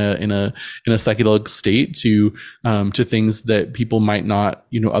vulnerable in a psychedelic state to things that people might not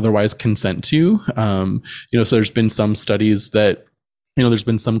otherwise consent to. So there's been some studies that there's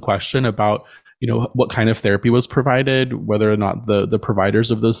been some question about what kind of therapy was provided, whether or not the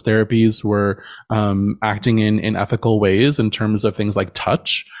providers of those therapies were acting in ethical ways in terms of things like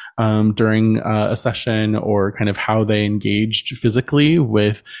touch during a session, or kind of how they engaged physically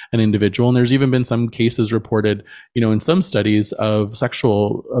with an individual. And there's even been some cases reported, in some studies, of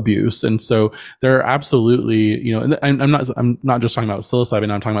sexual abuse. And so there are absolutely, and I'm not just talking about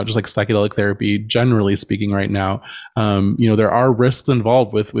psilocybin, I'm talking about just like psychedelic therapy, generally speaking right now. There are risks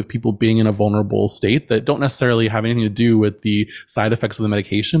involved with people being in a vulnerable state that don't necessarily have anything to do with the side effects of the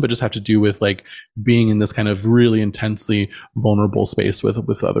medication, but just have to do with like being in this kind of really intensely vulnerable space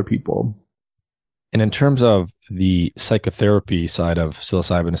with other people. And in terms of the psychotherapy side of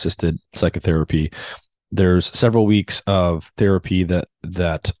psilocybin assisted psychotherapy, there's several weeks of therapy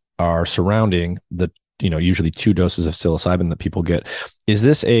that are surrounding the usually 2 doses of psilocybin that people get. Is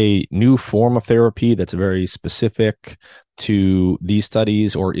this a new form of therapy that's very specific to these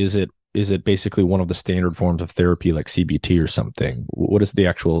studies, or is it basically one of the standard forms of therapy like CBT or something? What does the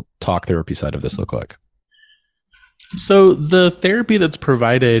actual talk therapy side of this look like? So the therapy that's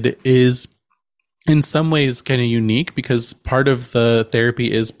provided is in some ways kind of unique, because part of the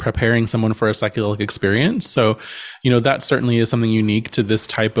therapy is preparing someone for a psychedelic experience. So, that certainly is something unique to this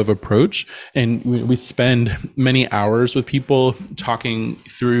type of approach. And we spend many hours with people talking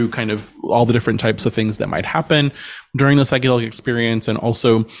through kind of all the different types of things that might happen during the psychedelic experience, and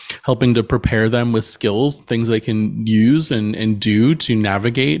also helping to prepare them with skills, things they can use and do to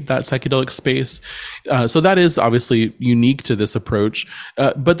navigate that psychedelic space. So that is obviously unique to this approach.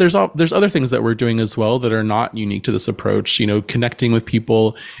 But there's other things that we're doing as well that are not unique to this approach. Connecting with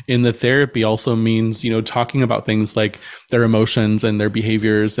people in the therapy also means, talking about things like their emotions and their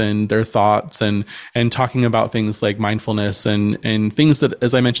behaviors and their thoughts, and talking about things like mindfulness and things that,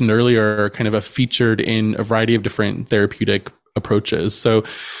 as I mentioned earlier, are kind of featured in a variety of different therapeutic approaches. So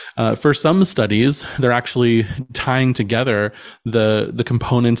for some studies, they're actually tying together the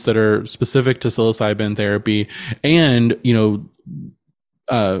components that are specific to psilocybin therapy and,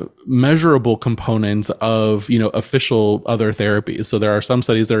 measurable components of, official other therapies. So there are some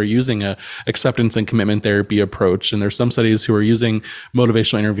studies that are using a acceptance and commitment therapy approach. And there's some studies who are using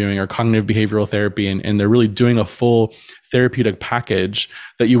motivational interviewing or cognitive behavioral therapy. And they're really doing a full therapeutic package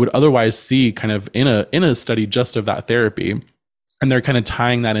that you would otherwise see kind of in a study just of that therapy. And they're kind of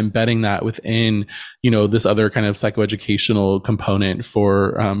tying that, embedding that within, this other kind of psychoeducational component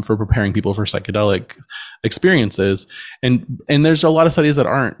for preparing people for psychedelic experiences. And there's a lot of studies that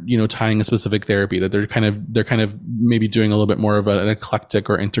aren't, tying a specific therapy, that they're kind of maybe doing a little bit more of an eclectic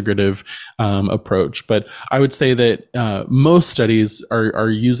or integrative approach. But I would say that most studies are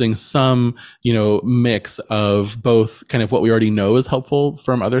using some, mix of both kind of what we already know is helpful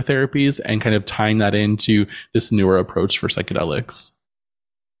from other therapies and kind of tying that into this newer approach for psychedelics.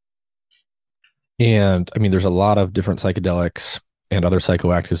 And I mean, there's a lot of different psychedelics and other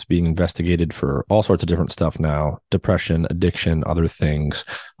psychoactives being investigated for all sorts of different stuff now: depression, addiction, other things.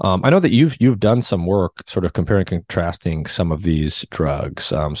 I know that you've done some work sort of comparing and contrasting some of these drugs.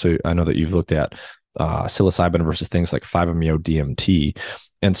 So I know that you've looked at psilocybin versus things like 5-MeO-DMT.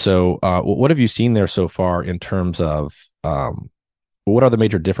 And so what have you seen there so far in terms of what are the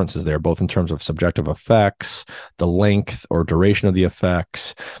major differences there, both in terms of subjective effects, the length or duration of the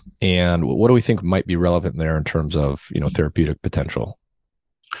effects, and what do we think might be relevant there in terms of, therapeutic potential?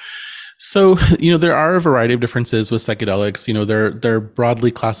 So, there are a variety of differences with psychedelics. They're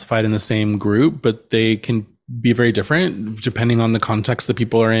broadly classified in the same group, but they can be very different depending on the context that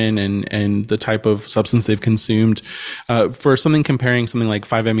people are in and the type of substance they've consumed. For comparing something like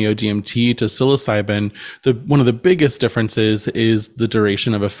 5-MeO-DMT to psilocybin, one of the biggest differences is the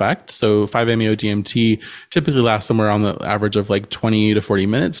duration of effect. So 5-MeO-DMT typically lasts somewhere on the average of like 20 to 40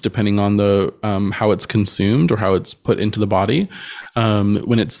 minutes, depending on the how it's consumed or how it's put into the body.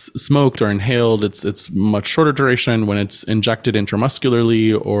 When it's smoked or inhaled, it's much shorter duration. When it's injected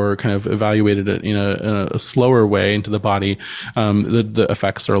intramuscularly or kind of evaluated in a slower way into the body, the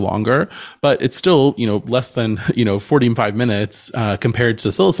effects are longer, but it's still, less than, 45 minutes, compared to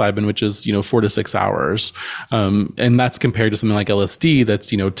psilocybin, which is, 4 to 6 hours. And that's compared to something like LSD that's,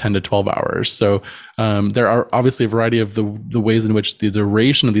 10 to 12 hours. So, there are obviously a variety of the ways in which the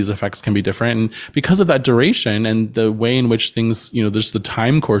duration of these effects can be different. And because of that duration and the way in which things, there's the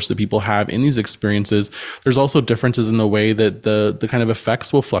time course that people have in these experiences, there's also differences in the way that the kind of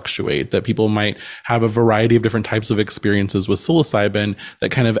effects will fluctuate, that people might have a variety of different types of experiences with psilocybin that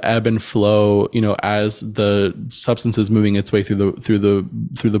kind of ebb and flow, as the substance is moving its way through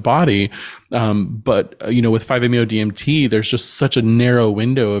the body. But with 5-MeO-DMT, there's just such a narrow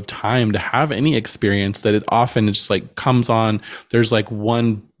window of time to have any experience that it often just like comes on. There's like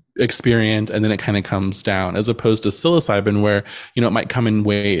one experience and then it kind of comes down, as opposed to psilocybin where, it might come in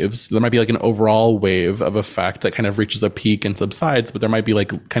waves. There might be like an overall wave of effect that kind of reaches a peak and subsides, but there might be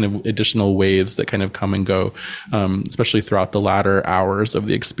like kind of additional waves that kind of come and go, especially throughout the latter hours of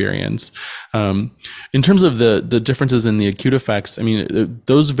the experience. In terms of the differences in the acute effects, I mean,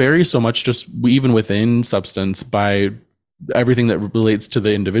 those vary so much just even within substance by everything that relates to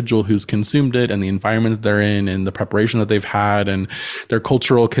the individual who's consumed it and the environment that they're in and the preparation that they've had and their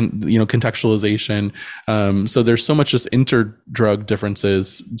cultural contextualization. So there's so much just inter-drug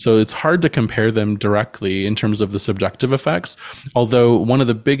differences. So it's hard to compare them directly in terms of the subjective effects. Although one of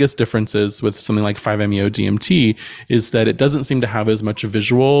the biggest differences with something like 5-MeO-DMT is that it doesn't seem to have as much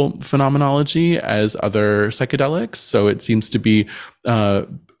visual phenomenology as other psychedelics. So it seems to be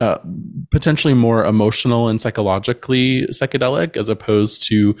potentially more emotional and psychologically psychedelic as opposed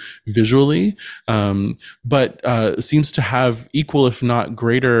to visually, but seems to have equal, if not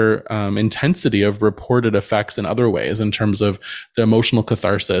greater, intensity of reported effects in other ways in terms of the emotional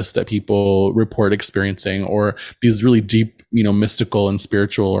catharsis that people report experiencing, or these really deep, mystical and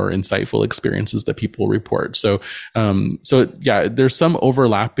spiritual or insightful experiences that people report. So yeah, there's some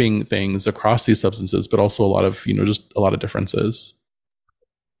overlapping things across these substances, but also a lot of, just a lot of differences.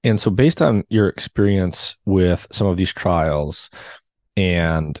 And so based on your experience with some of these trials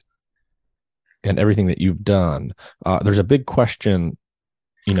and everything that you've done, there's a big question,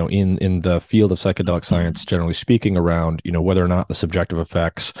 in the field of psychedelic science, generally speaking, around, whether or not the subjective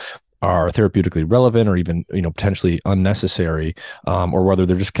effects are therapeutically relevant or even, potentially unnecessary, or whether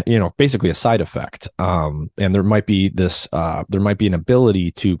they're just, basically a side effect. And there might be an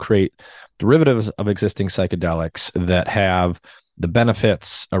ability to create derivatives of existing psychedelics that have the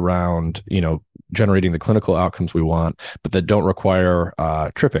benefits around, generating the clinical outcomes we want, but that don't require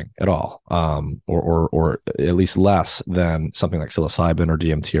tripping at all, or at least less than something like psilocybin or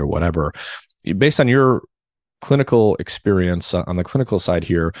DMT or whatever. Based on your clinical experience on the clinical side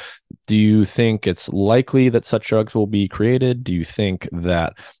here, do you think it's likely that such drugs will be created? Do you think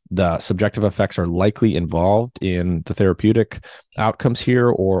that the subjective effects are likely involved in the therapeutic outcomes here,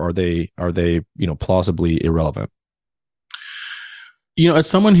 or are they plausibly irrelevant? As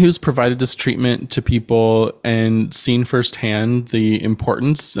someone who's provided this treatment to people and seen firsthand the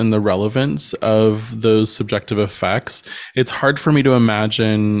importance and the relevance of those subjective effects, it's hard for me to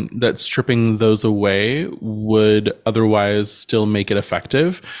imagine that stripping those away would otherwise still make it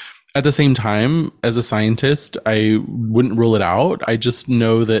effective. At the same time, as a scientist, I wouldn't rule it out. I just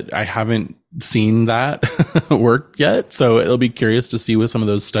know that I haven't seen that work yet. So it'll be curious to see with some of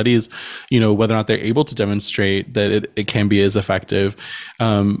those studies, whether or not they're able to demonstrate that it can be as effective.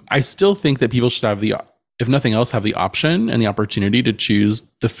 I still think that people should have if nothing else, have the option and the opportunity to choose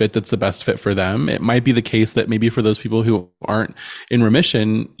the fit that's the best fit for them. It might be the case that maybe for those people who aren't in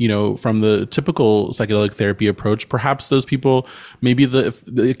remission, from the typical psychedelic therapy approach, perhaps those people, maybe the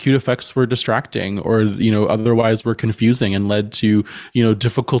acute effects were distracting or, otherwise were confusing and led to,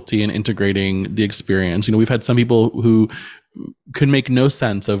 difficulty in integrating the experience. We've had some people who could make no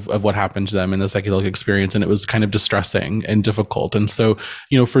sense of what happened to them in the psychedelic experience, and it was kind of distressing and difficult. And so,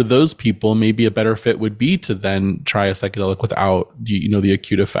 for those people, maybe a better fit would be to then try a psychedelic without, the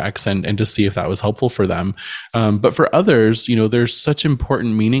acute effects and to see if that was helpful for them. But for others, there's such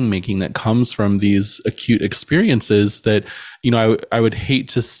important meaning making that comes from these acute experiences that, I would hate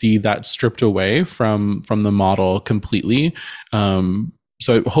to see that stripped away from the model completely.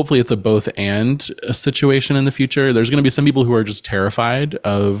 So hopefully it's a both and situation in the future. There's going to be some people who are just terrified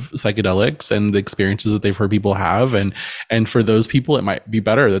of psychedelics and the experiences that they've heard people have. And for those people, it might be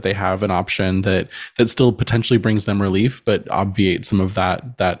better that they have an option that still potentially brings them relief, but obviates some of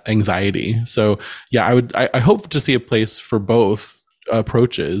that anxiety. So yeah, I hope to see a place for both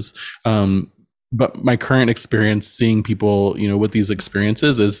approaches. but my current experience seeing people, with these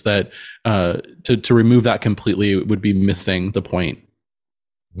experiences is that to remove that completely would be missing the point.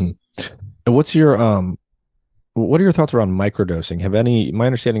 Mhm. And what are your thoughts around microdosing? My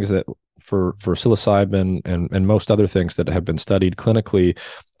understanding is that for psilocybin and most other things that have been studied clinically,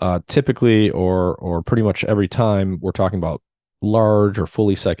 typically or pretty much every time we're talking about large or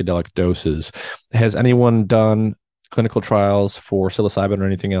fully psychedelic doses. Has anyone done clinical trials for psilocybin or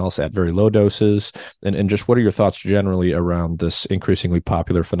anything else at very low doses? And just what are your thoughts generally around this increasingly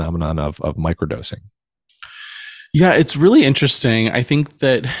popular phenomenon of microdosing? Yeah, it's really interesting. I think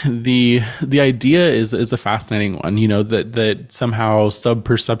that the idea is a fascinating one, that somehow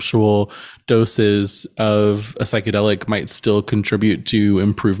subperceptual doses of a psychedelic might still contribute to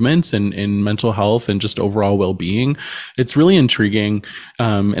improvements in mental health and just overall well-being. It's really intriguing.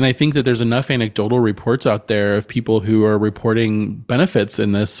 And I think that there's enough anecdotal reports out there of people who are reporting benefits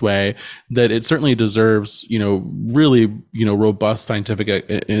in this way that it certainly deserves, really, robust scientific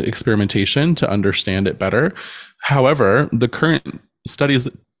experimentation to understand it better. However, the current studies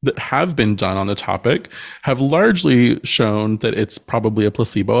that have been done on the topic have largely shown that it's probably a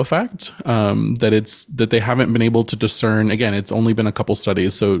placebo effect, that they haven't been able to discern. Again, it's only been a couple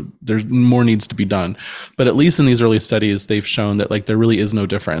studies, so there's more needs to be done. But at least in these early studies, they've shown that there really is no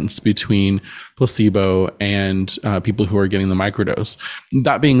difference between placebo and people who are getting the microdose.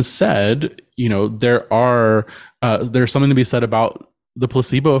 That being said, there's something to be said about the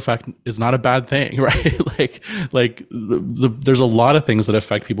placebo effect is not a bad thing, right? There's a lot of things that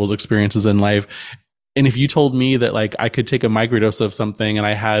affect people's experiences in life. And if you told me that I could take a microdose of something and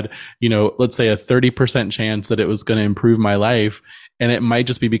I had, let's say a 30% chance that it was going to improve my life, and it might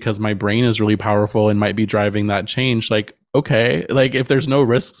just be because my brain is really powerful and might be driving that change, okay, if there's no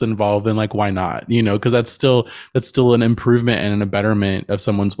risks involved, then why not? Because that's still an improvement and a betterment of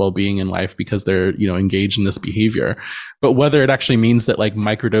someone's well-being in life because they're, engaged in this behavior. But whether it actually means that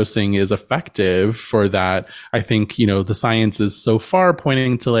microdosing is effective for that, I think, the science is so far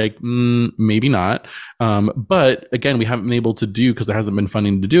pointing to maybe not. But again, we haven't been able to because there hasn't been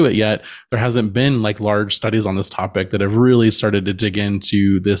funding to do it yet. There hasn't been large studies on this topic that have really started to dig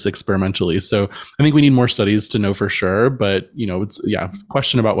into this experimentally. So I think we need more studies to know for sure. But, it's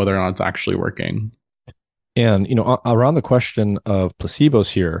question about whether or not it's actually working. And, around the question of placebos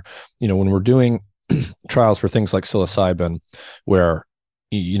here, when we're doing trials for things like psilocybin, where,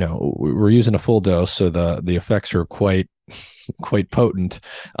 we're using a full dose, so the effects are quite potent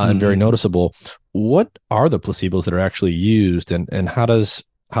and very noticeable. What are the placebos that are actually used, and how does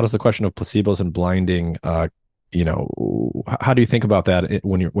the question of placebos and blinding how do you think about that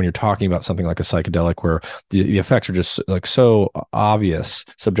when you're talking about something like a psychedelic where the effects are just so obvious,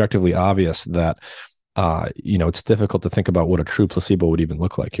 subjectively obvious that it's difficult to think about what a true placebo would even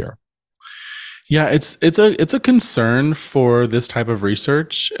look like here? Yeah, it's a concern for this type of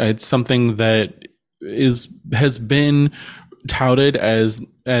research. It's something that has been touted as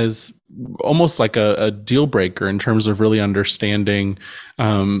almost like a deal breaker in terms of really understanding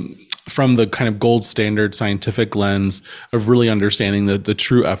from the kind of gold standard scientific lens of really understanding the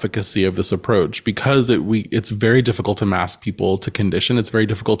true efficacy of this approach, because it's very difficult to mask people to condition. It's very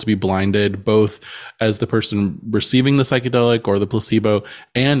difficult to be blinded, both as the person receiving the psychedelic or the placebo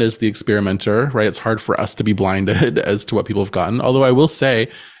and as the experimenter, right? It's hard for us to be blinded as to what people have gotten. Although I will say,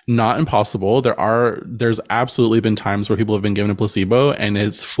 not impossible. There's absolutely been times where people have been given a placebo and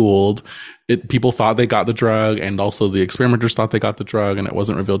it's fooled. People thought they got the drug, and also the experimenters thought they got the drug, and it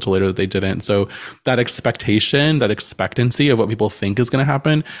wasn't revealed till later that they didn't. So that expectancy of what people think is going to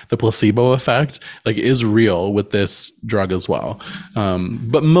happen, the placebo effect, is real with this drug as well.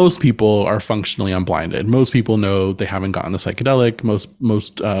 But most people are functionally unblinded. Most people know they haven't gotten the psychedelic.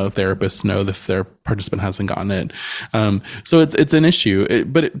 Most therapists know that their participant hasn't gotten it. So it's an issue.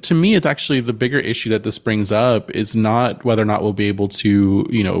 But to me, it's actually the bigger issue that this brings up is not whether or not we'll be able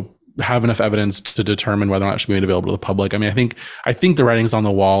to, have enough evidence to determine whether or not it should be made available to the public. I mean, I think the writing's on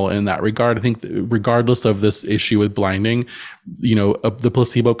the wall in that regard. I think regardless of this issue with blinding, the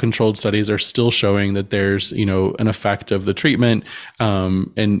placebo-controlled studies are still showing that there's, an effect of the treatment,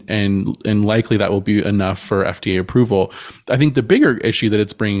 and likely that will be enough for FDA approval. I think the bigger issue that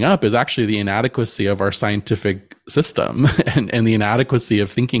it's bringing up is actually the inadequacy of our scientific system and the inadequacy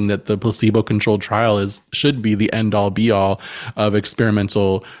of thinking that the placebo-controlled trial should be the end-all be-all of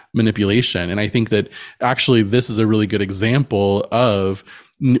experimental manipulation. And I think that actually this is a really good example of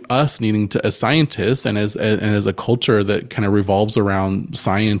us needing to, as scientists and as a culture that kind of revolves around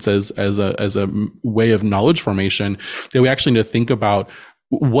science as a way of knowledge formation, that we actually need to think about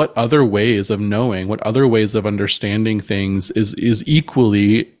what other ways of knowing, what other ways of understanding things is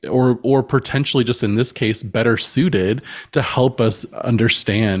equally or potentially, just in this case, better suited to help us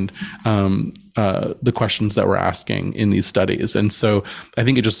understand the questions that we're asking in these studies. And so I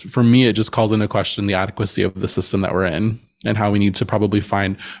think for me, it just calls into question the adequacy of the system that we're in, and how we need to probably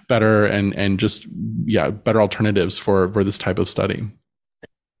find better better alternatives for this type of study.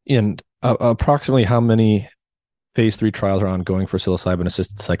 And approximately how many phase 3 trials are ongoing for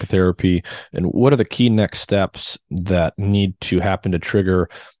psilocybin-assisted psychotherapy, and what are the key next steps that need to happen to trigger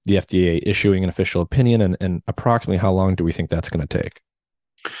the FDA issuing an official opinion, and approximately how long do we think that's going to take?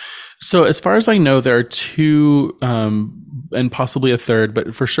 So as far as I know, there are two, and possibly a third,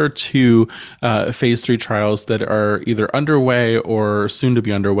 but for sure two phase 3 trials that are either underway or soon to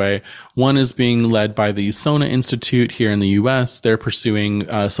be underway. One is being led by the Sona Institute here in the US. They're pursuing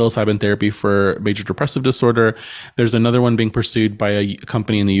psilocybin therapy for major depressive disorder. There's another one being pursued by a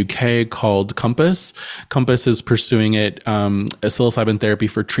company in the UK called Compass. Compass is pursuing a psilocybin therapy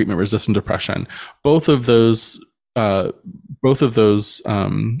for treatment-resistant depression. Both of those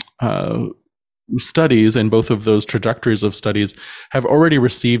studies and both of those trajectories of studies have already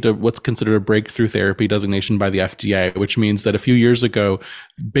received what's considered a breakthrough therapy designation by the FDA, which means that a few years ago,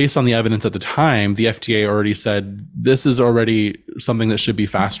 based on the evidence at the time, the FDA already said, this is already something that should be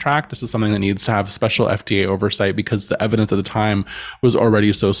fast-tracked. This is something that needs to have special FDA oversight because the evidence at the time was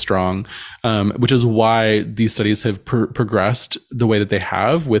already so strong, which is why these studies have progressed the way that they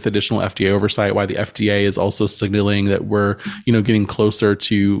have with additional FDA oversight, why the FDA is also signaling that we're, getting closer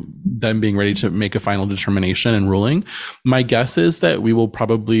to them being ready to make a final determination and ruling. My guess is that we will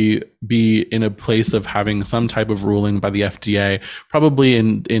probably be in a place of having some type of ruling by the FDA, probably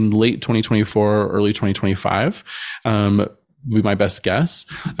in late 2024 or early 2025. Would be my best guess.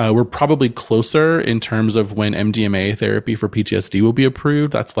 We're probably closer in terms of when MDMA therapy for PTSD will be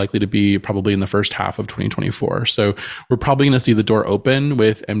approved. That's likely to be probably in the first half of 2024. So we're probably going to see the door open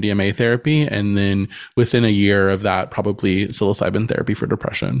with MDMA therapy, and then within a year of that, probably psilocybin therapy for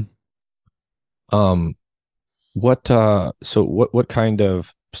depression. What kind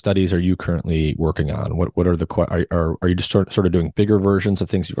of studies are you currently working on? What are are you just sort of doing bigger versions of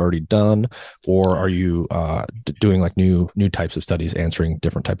things you've already done, or are you doing like new types of studies answering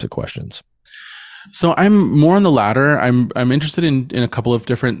different types of questions? So I'm more on the latter. I'm interested in a couple of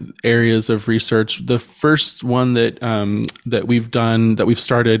different areas of research. The first one that we've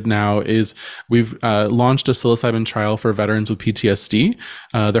started now is we've launched a psilocybin trial for veterans with PTSD.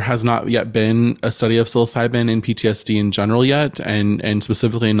 There has not yet been a study of psilocybin in PTSD in general yet, and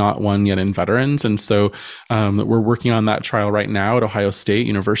specifically not one yet in veterans. And so we're working on that trial right now at Ohio State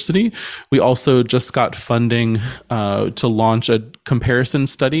University. We also just got funding to launch a comparison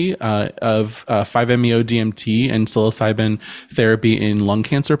study of 5-MeO DMT and psilocybin therapy in lung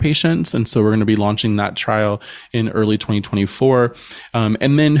cancer patients. And so we're going to be launching that trial in early 2024.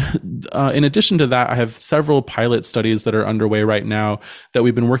 And then in addition to that, I have several pilot studies that are underway right now that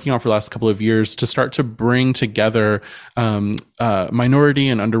we've been working on for the last couple of years to start to bring together minority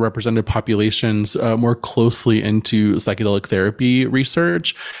and underrepresented populations more closely into psychedelic therapy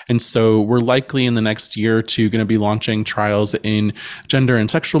research. And so we're likely in the next year or two going to be launching trials in gender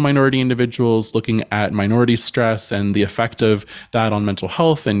and sexual minority individuals, looking at minority stress and the effect of that on mental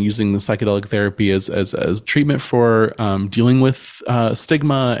health, and using the psychedelic therapy as treatment for dealing with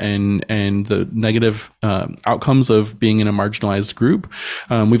stigma and the negative outcomes of being in a marginalized group.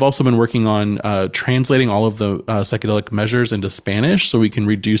 We've also been working on translating all of the psychedelic measures into Spanish so we can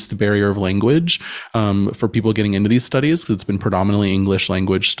reduce the barrier of language for people getting into these studies, because it's been predominantly English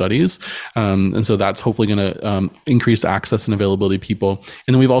language studies. And so that's hopefully going to increase access and availability to people.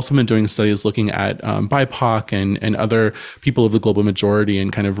 And then we've also been doing studies looking at BIPOC and other people of the global majority,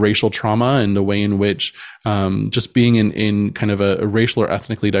 and kind of racial trauma, and the way in which just being in kind of a racial or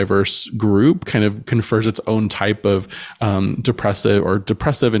ethnically diverse group kind of confers its own type of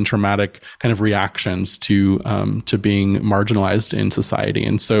depressive and traumatic kind of reactions to being marginalized in society.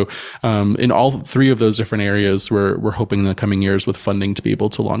 And so in all three of those different areas, we're hoping in the coming years with funding to be able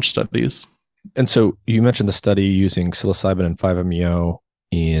to launch studies. And so you mentioned the study using psilocybin and 5-MeO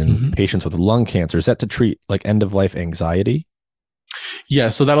in patients with lung cancer. Is that to treat like end-of-life anxiety? Yeah,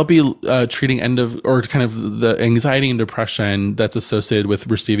 so that'll be treating kind of the anxiety and depression that's associated with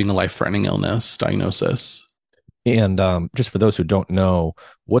receiving a life-threatening illness diagnosis. And just for those who don't know,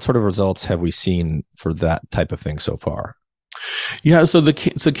 what sort of results have we seen for that type of thing so far? Yeah, so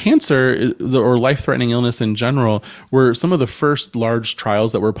cancer or life-threatening illness in general were some of the first large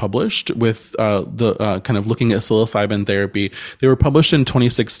trials that were published with the kind of looking at psilocybin therapy. They were published in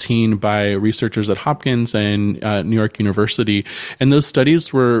 2016 by researchers at Hopkins and New York University, and those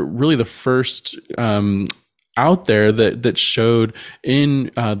studies were really the first out there that showed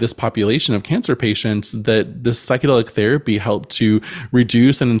in this population of cancer patients that this psychedelic therapy helped to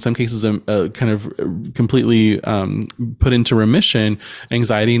reduce and in some cases kind of completely put into remission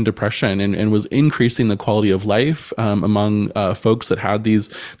anxiety and depression, and was increasing the quality of life among folks that had these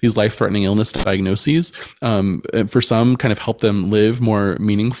life-threatening illness diagnoses. For some, kind of help them live more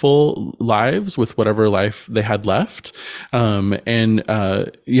meaningful lives with whatever life they had left, and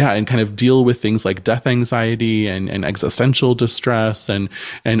kind of deal with things like death anxiety and existential distress and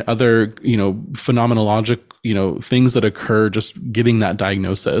other, phenomenologic, things that occur just getting that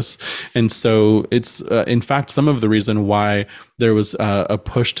diagnosis. And so it's, in fact, some of the reason why there was a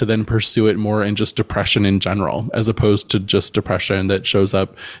push to then pursue it more in just depression in general, as opposed to just depression that shows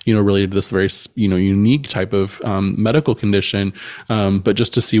up, related to this very, unique type of medical condition, but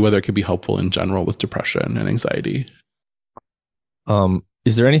just to see whether it could be helpful in general with depression and anxiety.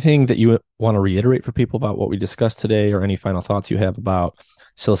 Is there anything that you want to reiterate for people about what we discussed today, or any final thoughts you have about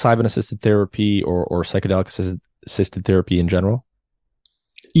psilocybin-assisted therapy or psychedelic-assisted therapy in general?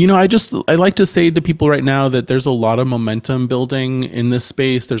 I like to say to people right now that there's a lot of momentum building in this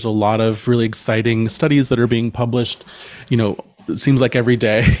space. There's a lot of really exciting studies that are being published, it seems like every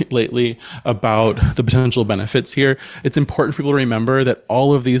day lately, about the potential benefits here. It's important for people to remember that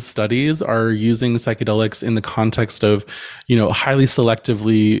all of these studies are using psychedelics in the context of, highly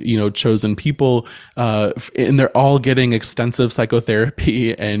selectively, chosen people, and they're all getting extensive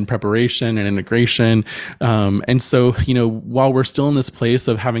psychotherapy and preparation and integration. And so, while we're still in this place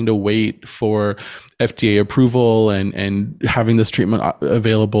of having to wait for FDA approval and having this treatment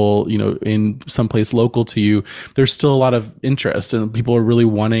available, in some place local to you, there's still a lot of interest, and people are really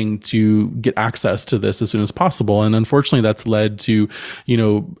wanting to get access to this as soon as possible. And unfortunately, that's led to,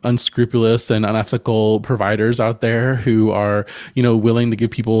 unscrupulous and unethical providers out there who are, willing to give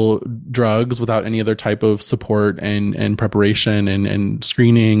people drugs without any other type of support and preparation and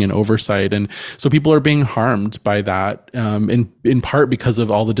screening and oversight. And so people are being harmed by that, in part because of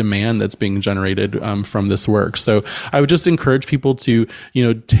all the demand that's being generated from this work. So I would just encourage people to,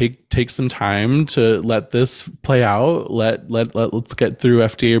 take some time to let this play out. Let's get through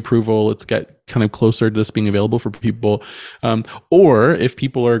FDA approval. Let's get kind of closer to this being available for people. Or if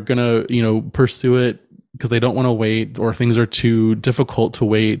people are gonna, pursue it because they don't want to wait, or things are too difficult to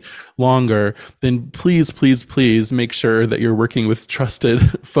wait longer, then please make sure that you're working with trusted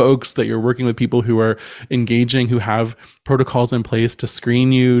folks, that you're working with people who are engaging, who have protocols in place to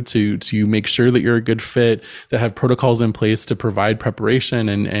screen you, to make sure that you're a good fit, that have protocols in place to provide preparation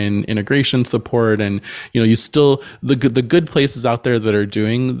and integration support. And, you still, the good places out there that are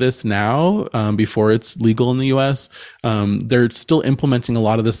doing this now, before it's legal in the US, they're still implementing a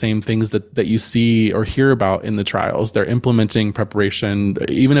lot of the same things that you see or hear about in the trials. They're implementing preparation,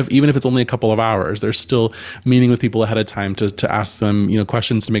 even if it's only a couple of hours. They're still meeting with people ahead of time to ask them,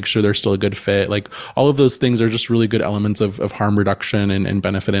 questions to make sure they're still a good fit. Like, all of those things are just really good elements of harm reduction and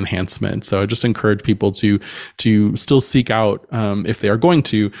benefit enhancement. So I just encourage people to still seek out, if they are going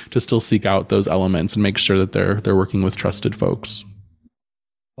to still seek out those elements and make sure that they're working with trusted folks.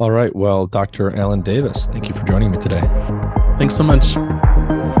 All right. Well, Dr. Alan Davis, thank you for joining me today. Thanks so much.